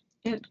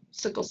in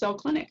sickle cell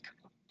clinic.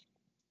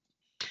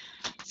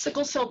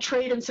 Sickle cell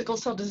trait and sickle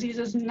cell disease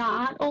is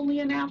not only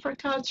in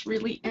Africa, it's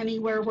really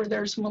anywhere where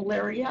there's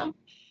malaria.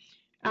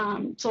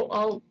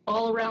 So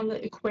all around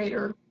the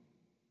equator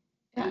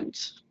and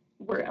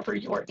wherever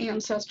your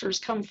ancestors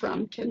come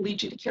from can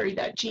lead you to carry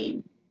that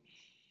gene.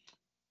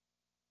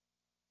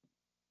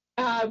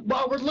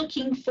 While we're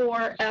looking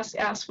for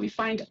SS, we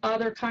find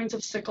other kinds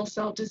of sickle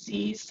cell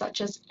disease,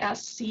 such as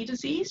SC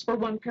disease, where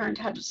one parent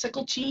had a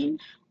sickle gene,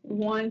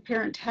 one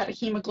parent had a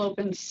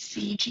hemoglobin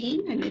C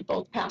gene, and they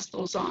both passed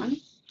those on.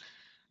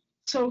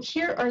 So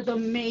here are the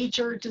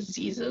major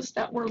diseases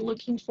that we're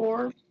looking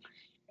for.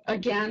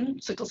 Again,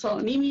 sickle cell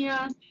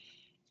anemia,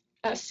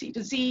 SC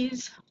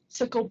disease,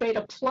 sickle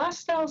beta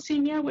plus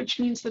thalassemia, which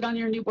means that on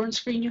your newborn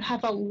screen you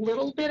have a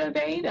little bit of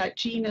A. That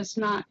gene is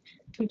not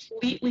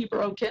completely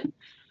broken.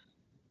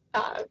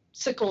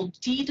 Sickle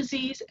D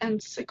disease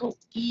and sickle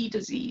E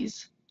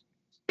disease.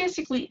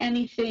 Basically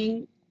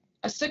anything,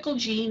 a sickle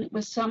gene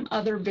with some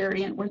other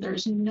variant where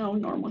there's no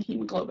normal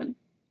hemoglobin.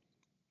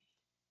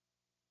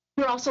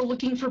 We're also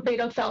looking for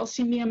beta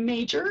thalassemia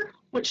major,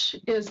 which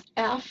is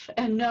F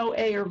and no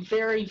A or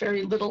very,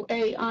 very little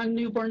A on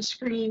newborn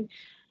screen.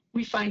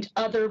 We find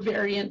other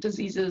variant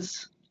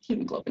diseases,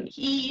 hemoglobin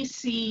E,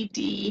 C,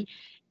 D,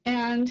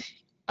 and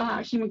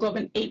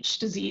hemoglobin H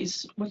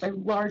disease with a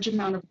large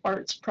amount of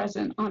BARTs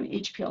present on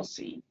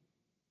HPLC.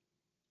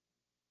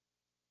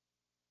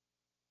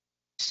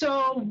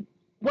 So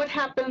what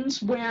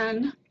happens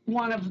when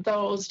one of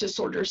those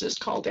disorders is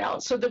called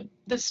out? So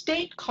the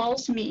state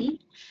calls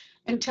me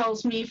and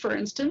tells me, for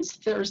instance,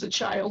 there's a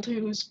child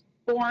who's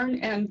born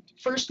and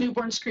first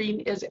newborn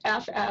screen is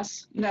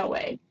FS, no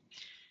A.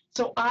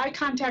 So I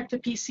contact the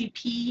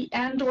PCP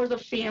and or the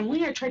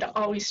family. I try to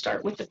always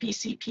start with the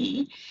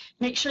PCP,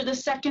 make sure the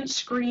second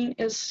screen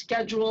is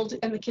scheduled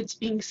and the kid's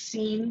being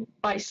seen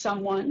by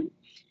someone.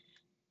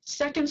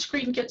 Second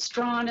screen gets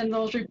drawn and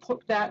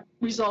that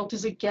result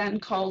is again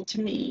called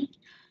to me.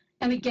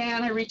 And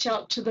again, I reach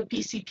out to the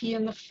PCP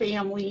and the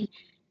family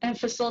and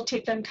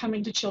facilitate them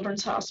coming to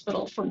Children's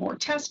Hospital for more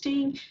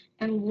testing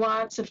and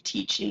lots of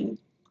teaching.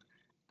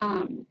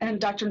 And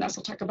Dr. Ness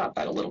will talk about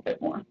that a little bit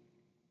more.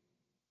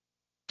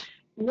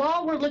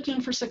 While we're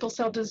looking for sickle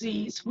cell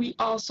disease, we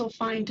also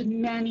find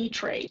many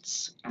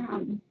traits.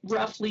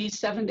 Roughly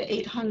 700 to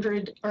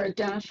 800 are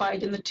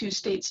identified in the 2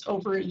 states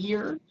over a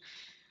year.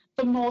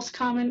 The most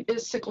common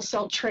is sickle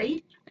cell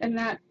trait, and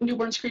that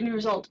newborn screening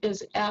result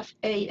is F,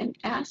 A, and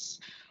S.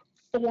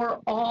 For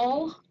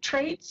all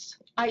traits,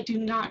 I do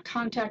not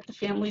contact the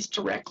families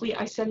directly.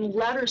 I send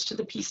letters to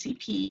the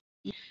PCP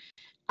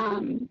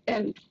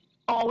and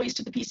always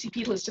to the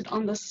PCP listed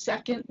on the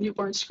second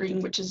newborn screen,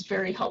 which is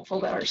very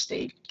helpful that our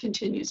state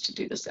continues to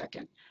do the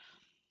second.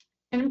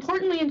 And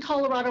importantly, in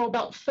Colorado,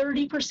 about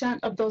 30%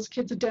 of those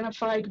kids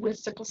identified with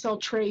sickle cell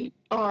trait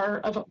are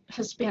of a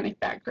Hispanic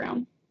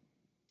background.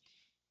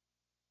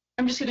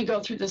 I'm just going to go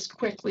through this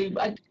quickly.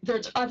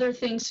 There's other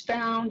things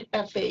found,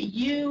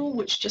 FAU,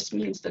 which just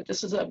means that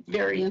this is a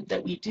variant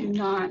that we do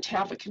not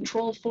have a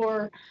control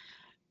for,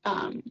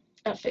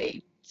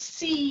 FAC,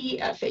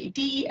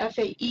 FAD,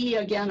 FAE,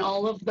 again,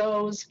 all of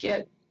those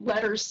get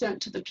letters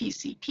sent to the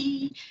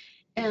PCP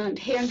and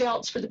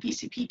handouts for the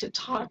PCP to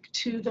talk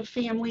to the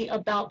family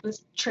about the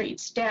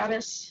trait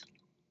status.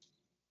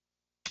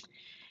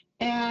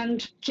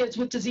 And kids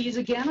with disease,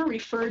 again, are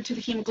referred to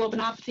the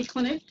hemoglobinopathy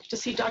clinic to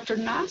see Dr.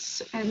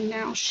 Ness, and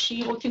now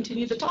she will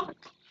continue the talk.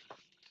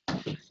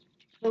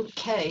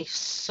 Okay,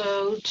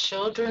 so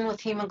children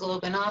with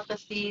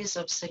hemoglobinopathies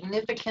of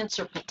significance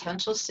or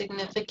potential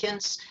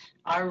significance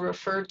are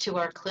referred to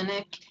our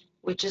clinic,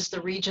 which is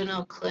the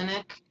regional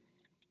clinic.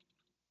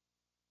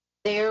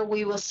 There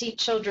we will see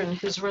children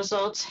whose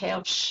results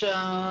have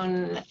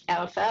shown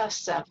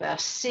FS,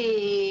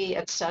 FSC,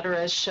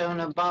 etc., as shown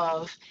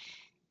above.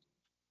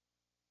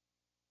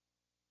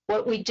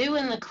 What we do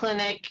in the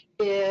clinic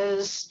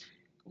is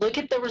look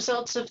at the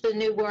results of the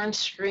newborn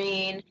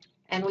screen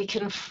and we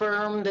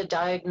confirm the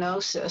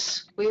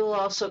diagnosis. We will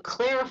also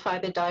clarify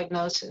the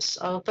diagnosis.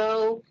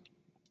 Although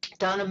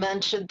Donna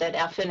mentioned that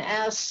F and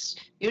S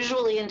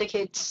usually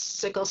indicates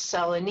sickle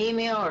cell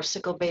anemia or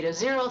sickle beta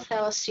 0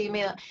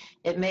 thalassemia,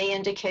 it may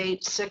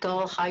indicate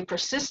sickle high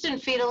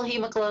persistent fetal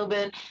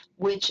hemoglobin,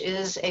 which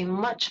is a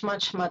much,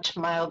 much, much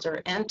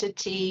milder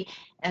entity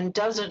and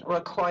doesn't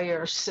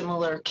require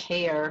similar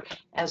care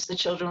as the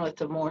children with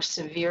the more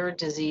severe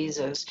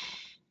diseases.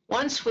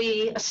 Once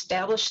we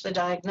establish the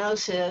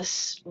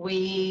diagnosis,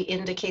 we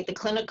indicate the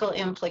clinical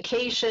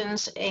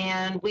implications,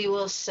 and we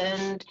will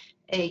send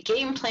a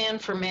game plan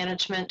for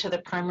management to the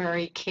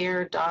primary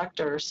care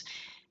doctors.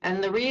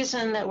 And the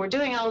reason that we're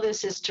doing all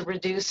this is to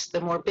reduce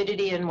the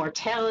morbidity and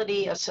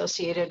mortality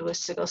associated with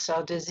sickle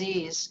cell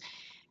disease.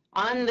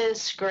 On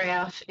this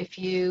graph, if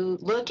you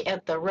look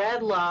at the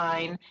red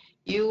line,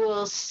 you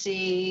will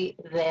see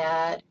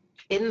that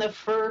in the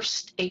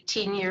first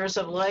 18 years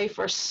of life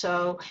or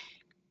so,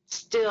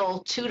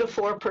 still 2 to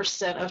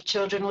 4% of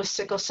children with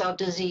sickle cell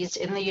disease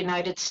in the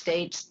United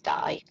States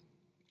die.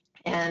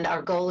 And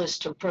our goal is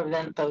to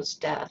prevent those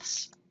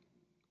deaths.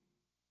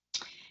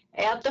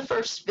 At the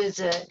first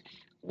visit,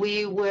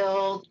 we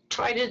will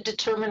try to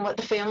determine what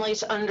the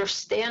families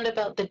understand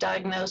about the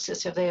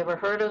diagnosis. Have they ever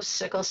heard of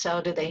sickle cell?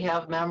 Do they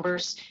have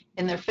members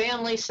in their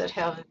families that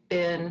have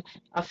been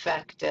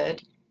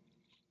affected?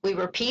 We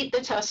repeat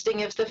the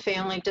testing if the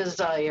family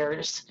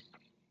desires.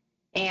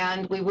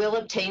 and we will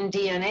obtain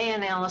DNA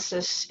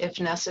analysis if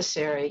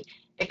necessary.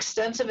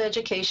 Extensive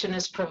education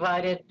is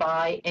provided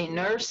by a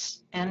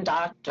nurse and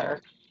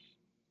doctor.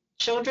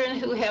 Children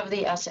who have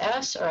the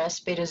SS or S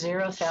beta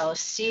 0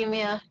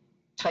 thalassemia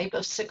type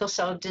of sickle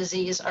cell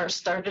disease are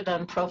started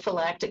on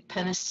prophylactic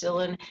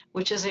penicillin,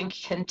 which is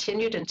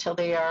continued until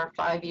they are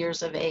 5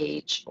 years of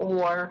age,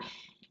 or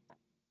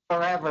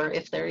forever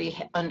if they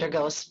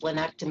undergo a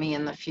splenectomy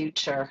in the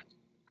future.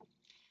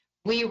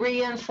 We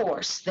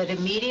reinforce that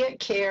immediate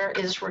care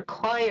is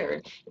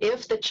required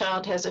if the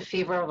child has a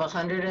fever of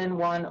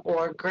 101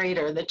 or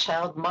greater. The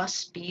child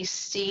must be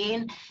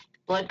seen,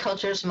 blood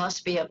cultures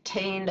must be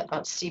obtained,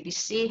 a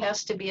CBC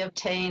has to be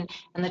obtained,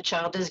 and the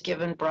child is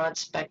given broad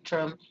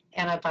spectrum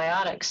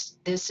antibiotics.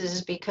 This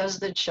is because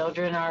the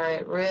children are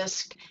at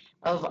risk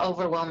of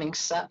overwhelming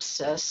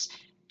sepsis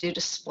due to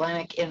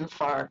splenic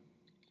infarct.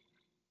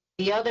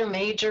 The other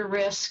major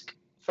risk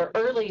for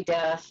early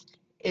death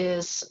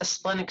is a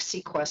splenic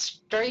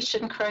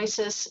sequestration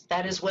crisis.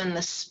 That is when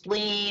the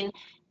spleen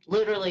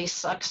literally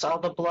sucks all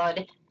the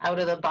blood out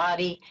of the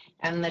body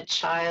and the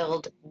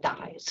child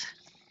dies.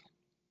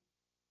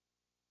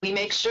 We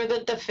make sure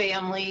that the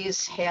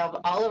families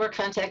have all of our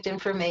contact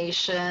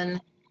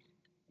information.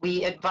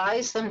 We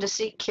advise them to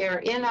seek care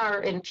in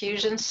our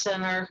infusion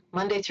center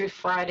Monday through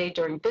Friday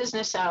during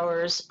business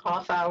hours.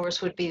 Off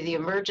hours would be the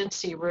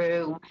emergency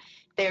room.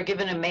 They are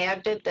given a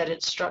magnet that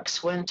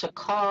instructs when to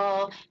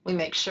call. We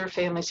make sure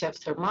families have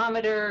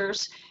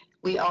thermometers.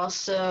 We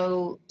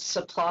also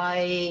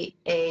supply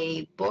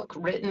a book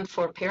written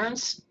for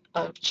parents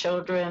of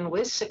children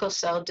with sickle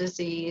cell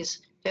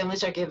disease.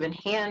 Families are given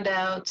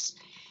handouts.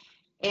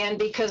 And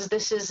because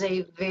this is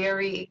a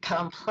very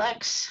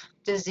complex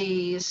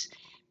disease,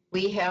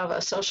 we have a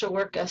social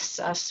work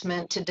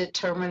assessment to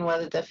determine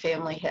whether the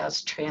family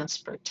has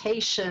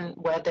transportation,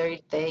 whether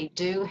they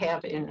do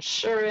have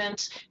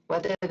insurance,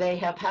 whether they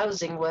have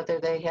housing, whether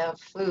they have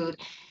food,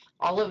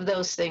 all of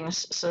those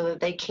things so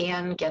that they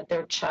can get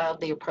their child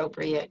the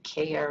appropriate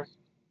care.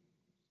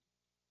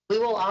 We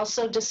will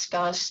also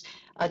discuss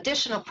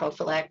additional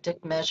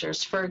prophylactic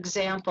measures. For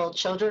example,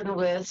 children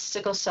with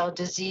sickle cell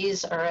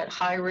disease are at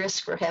high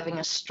risk for having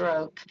a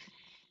stroke.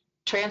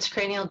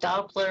 Transcranial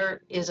Doppler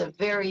is a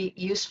very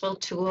useful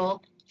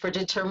tool for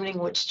determining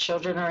which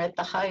children are at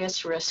the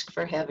highest risk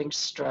for having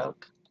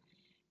stroke.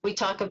 We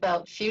talk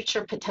about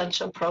future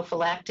potential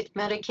prophylactic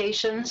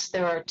medications.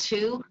 There are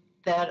 2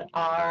 that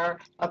are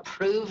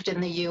approved in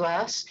the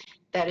US.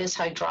 That is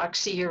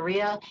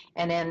hydroxyurea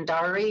and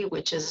Andari,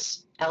 which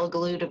is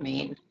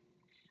L-glutamine.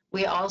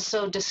 We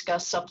also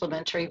discuss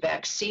supplementary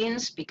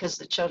vaccines because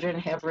the children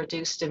have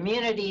reduced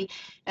immunity.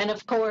 And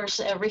of course,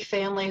 every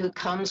family who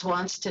comes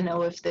wants to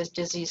know if this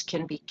disease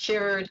can be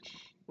cured,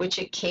 which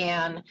it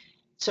can.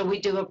 So we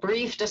do a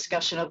brief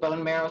discussion of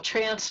bone marrow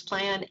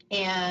transplant,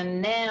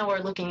 and now we're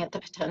looking at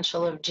the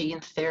potential of gene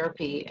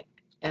therapy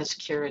as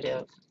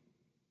curative.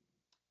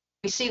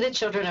 We see the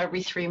children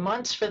every 3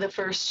 months for the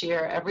first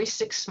year, every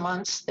 6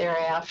 months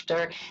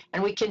thereafter,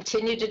 and we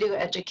continue to do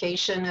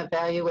education,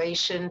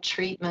 evaluation,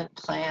 treatment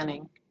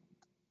planning.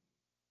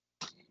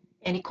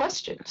 Any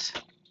questions?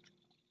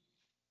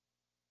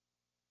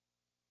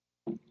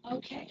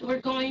 Okay,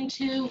 we're going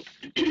to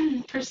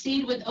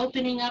proceed with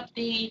opening up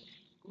the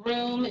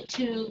room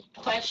to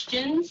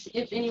questions.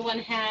 If anyone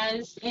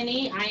has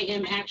any, I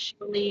am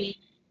actually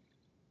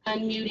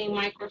unmuting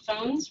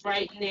microphones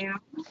right now.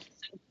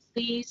 So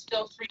please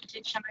feel free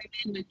to chime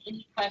in with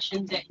any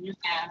questions that you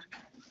have.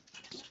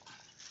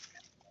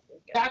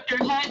 Dr.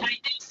 Hutt, I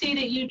do see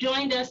that you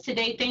joined us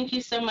today. Thank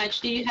you so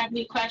much. Do you have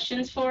any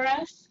questions for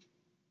us?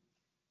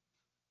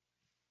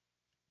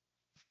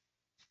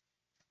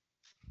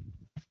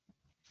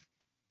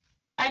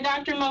 Hi,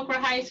 Dr.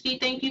 Mokrahysky.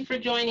 Thank you for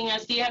joining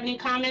us. Do you have any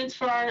comments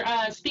for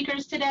our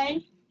speakers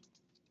today?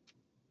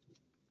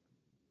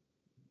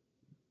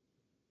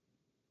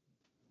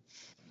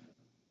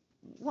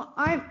 Well,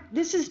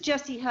 this is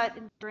Jessie Hutt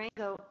in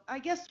Durango. I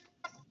guess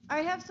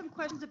I have some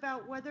questions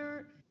about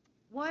whether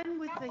one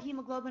with the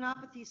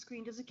hemoglobinopathy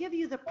screen, does it give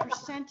you the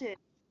percentage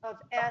of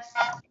S,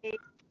 A,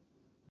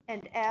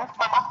 and F?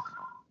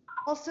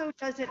 Also,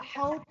 does it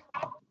help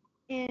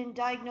in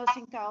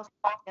diagnosing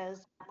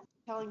thalassemias,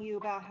 telling you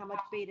about how much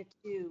beta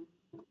 2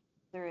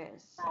 there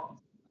is?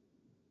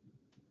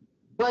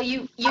 Well,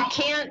 you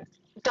can't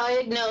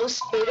diagnose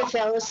beta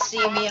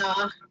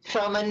thalassemia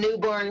from a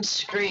newborn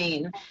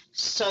screen.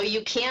 So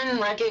you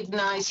can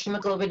recognize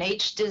hemoglobin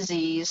H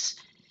disease,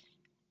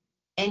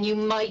 and you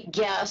might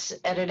guess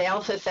at an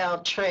alpha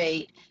thal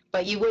trait,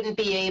 but you wouldn't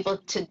be able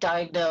to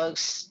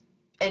diagnose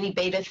any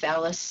beta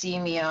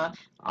thalassemia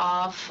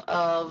off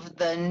of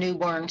the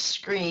newborn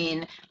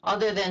screen,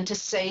 other than to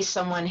say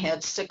someone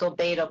had sickle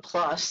beta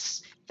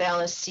plus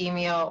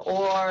thalassemia,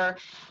 or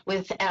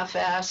with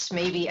FS,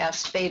 maybe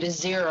S beta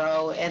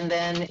 0, and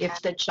then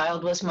if the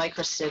child was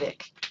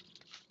microcytic.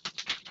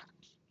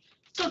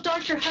 So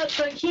Dr. Hutt,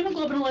 the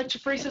hemoglobin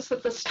electrophoresis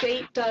that the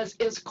state does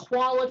is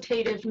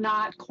qualitative,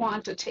 not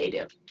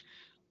quantitative.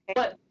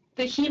 But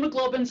the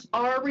hemoglobins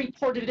are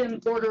reported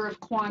in order of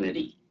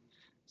quantity.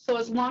 So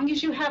as long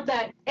as you have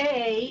that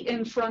A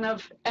in front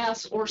of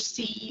S or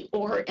C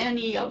or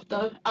any of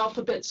the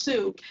alphabet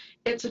soup,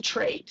 it's a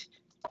trait.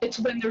 It's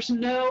when there's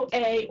no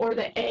A or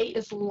the A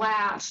is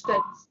last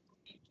that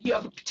you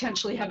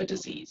potentially have a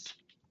disease.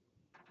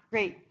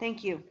 Great,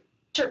 thank you.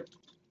 Sure.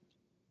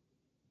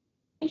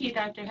 Thank you,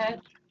 Dr.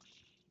 Hutt.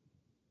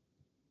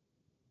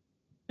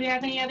 Do we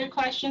have any other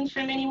questions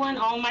from anyone?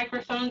 All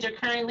microphones are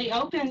currently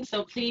open,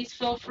 so please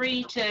feel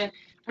free to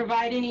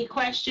provide any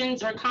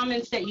questions or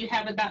comments that you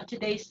have about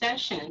today's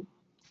session.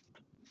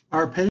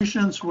 Are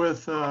patients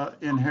with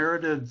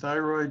inherited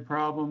thyroid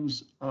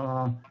problems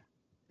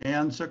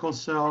and sickle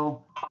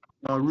cell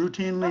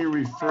routinely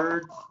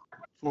referred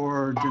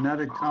for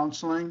genetic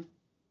counseling?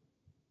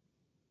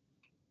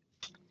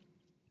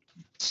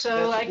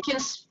 So I can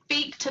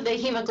speak to the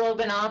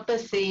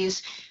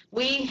hemoglobinopathies.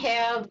 We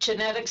have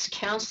genetics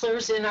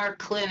counselors in our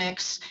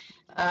clinics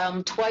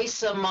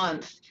twice a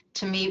month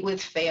to meet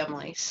with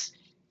families.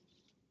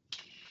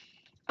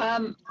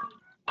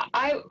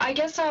 I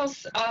guess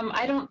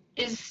I don't,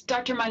 is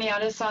Dr.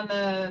 Maniatis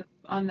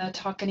on the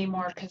talk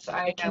anymore? Because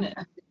I can.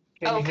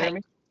 Can you hear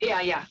me?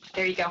 Yeah,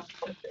 there you go.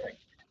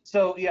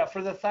 So yeah,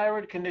 for the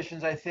thyroid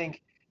conditions, I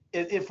think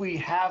if we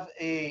have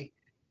a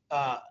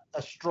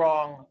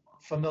strong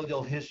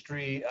familial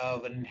history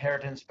of an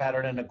inheritance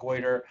pattern and a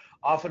goiter,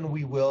 often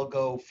we will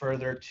go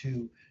further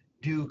to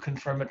do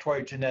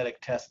confirmatory genetic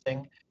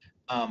testing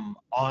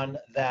on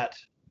that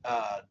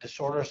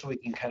disorder, so we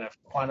can kind of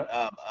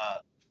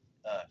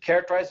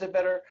characterize it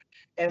better.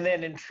 And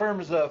then in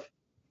terms of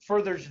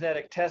further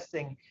genetic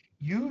testing,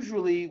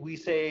 usually we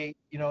say,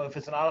 if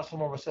it's an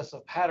autosomal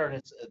recessive pattern,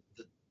 it's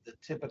the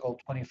typical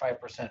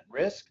 25%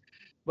 risk,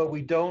 but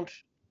we don't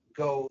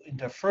go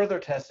into further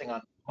testing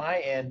on my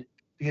end,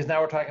 because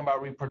now we're talking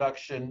about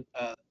reproduction,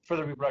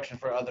 further reproduction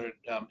for other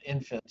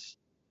infants,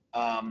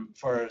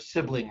 for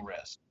sibling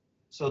risk.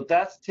 So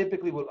that's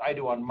typically what I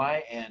do on my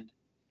end.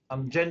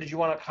 Jen, did you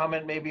want to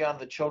comment maybe on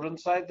the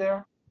children's side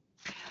there?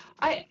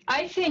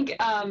 I think,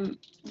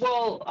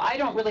 well, I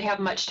don't really have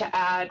much to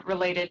add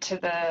related to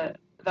the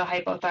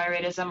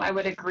hypothyroidism. I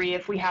would agree,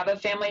 if we have a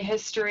family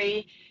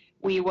history,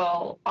 we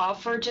will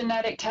offer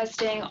genetic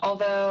testing,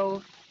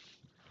 although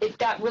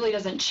that really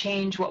doesn't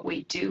change what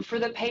we do for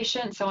the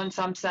patient. So in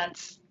some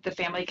sense, the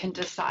family can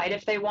decide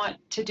if they want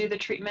to do the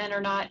treatment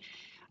or not.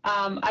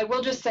 I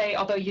will just say,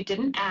 although you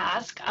didn't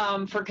ask,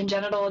 for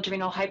congenital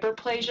adrenal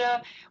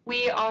hyperplasia,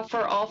 we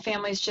offer all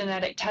families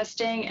genetic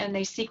testing, and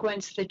they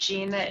sequence the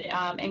gene that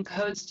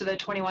encodes to the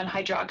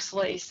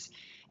 21-hydroxylase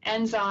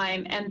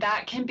enzyme, and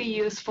that can be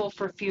useful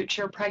for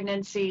future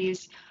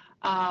pregnancies.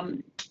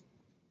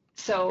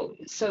 So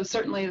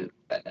certainly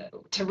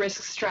to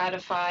risk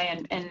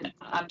stratify and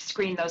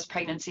screen those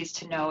pregnancies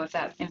to know if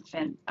that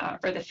infant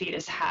or the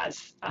fetus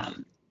has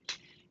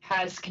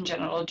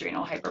congenital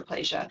adrenal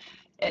hyperplasia.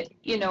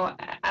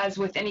 As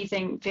with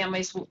anything,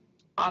 families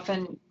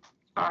often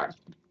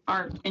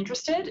aren't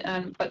interested,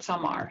 but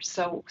some are.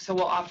 So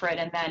we'll offer it,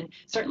 and then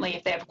certainly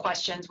if they have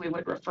questions, we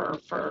would refer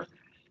for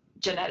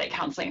genetic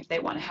counseling if they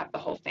want to have the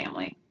whole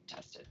family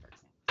tested.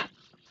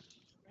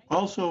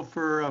 Also,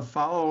 for a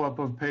follow-up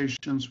of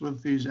patients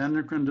with these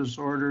endocrine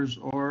disorders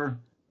or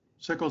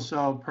sickle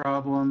cell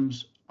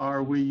problems,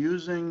 are we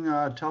using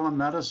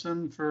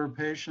telemedicine for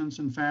patients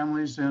and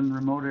families in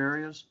remote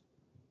areas?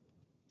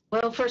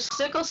 Well, for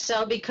sickle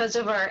cell, because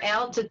of our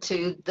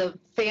altitude, the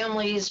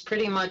families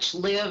pretty much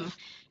live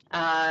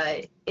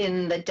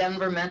in the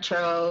Denver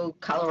metro,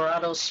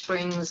 Colorado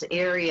Springs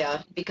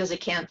area, because it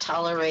can't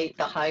tolerate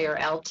the higher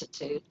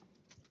altitude.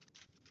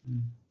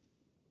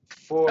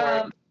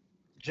 For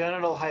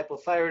genital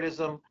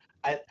hypothyroidism,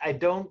 I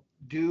don't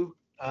do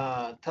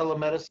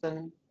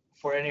telemedicine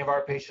for any of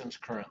our patients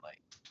currently.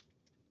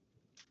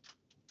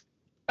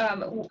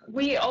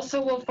 We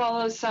also will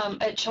follow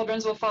at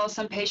Children's will follow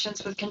some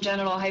patients with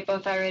congenital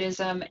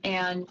hypothyroidism,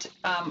 and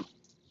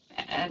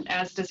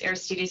as does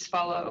Aristides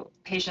follow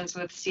patients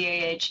with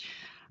CAH.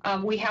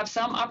 We have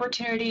some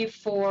opportunity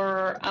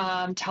for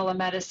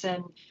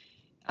telemedicine.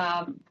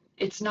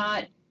 It's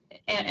not,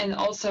 and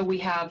also we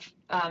have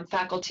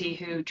faculty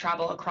who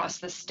travel across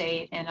the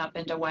state and up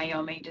into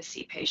Wyoming to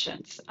see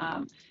patients.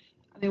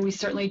 I mean, we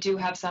certainly do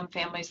have some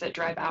families that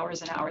drive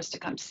hours and hours to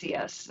come see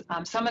us.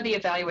 Some of the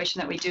evaluation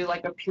that we do,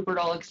 like a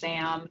pubertal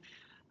exam,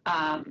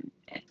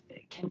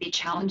 can be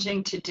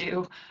challenging to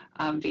do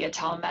via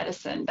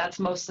telemedicine. That's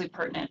mostly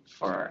pertinent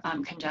for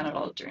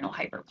congenital adrenal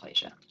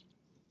hyperplasia.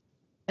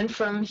 And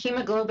from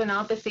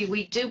hemoglobinopathy,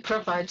 we do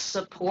provide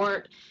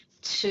support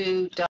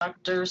to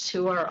doctors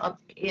who are up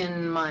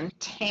in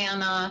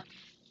Montana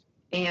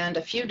and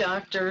a few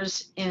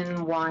doctors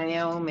in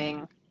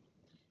Wyoming.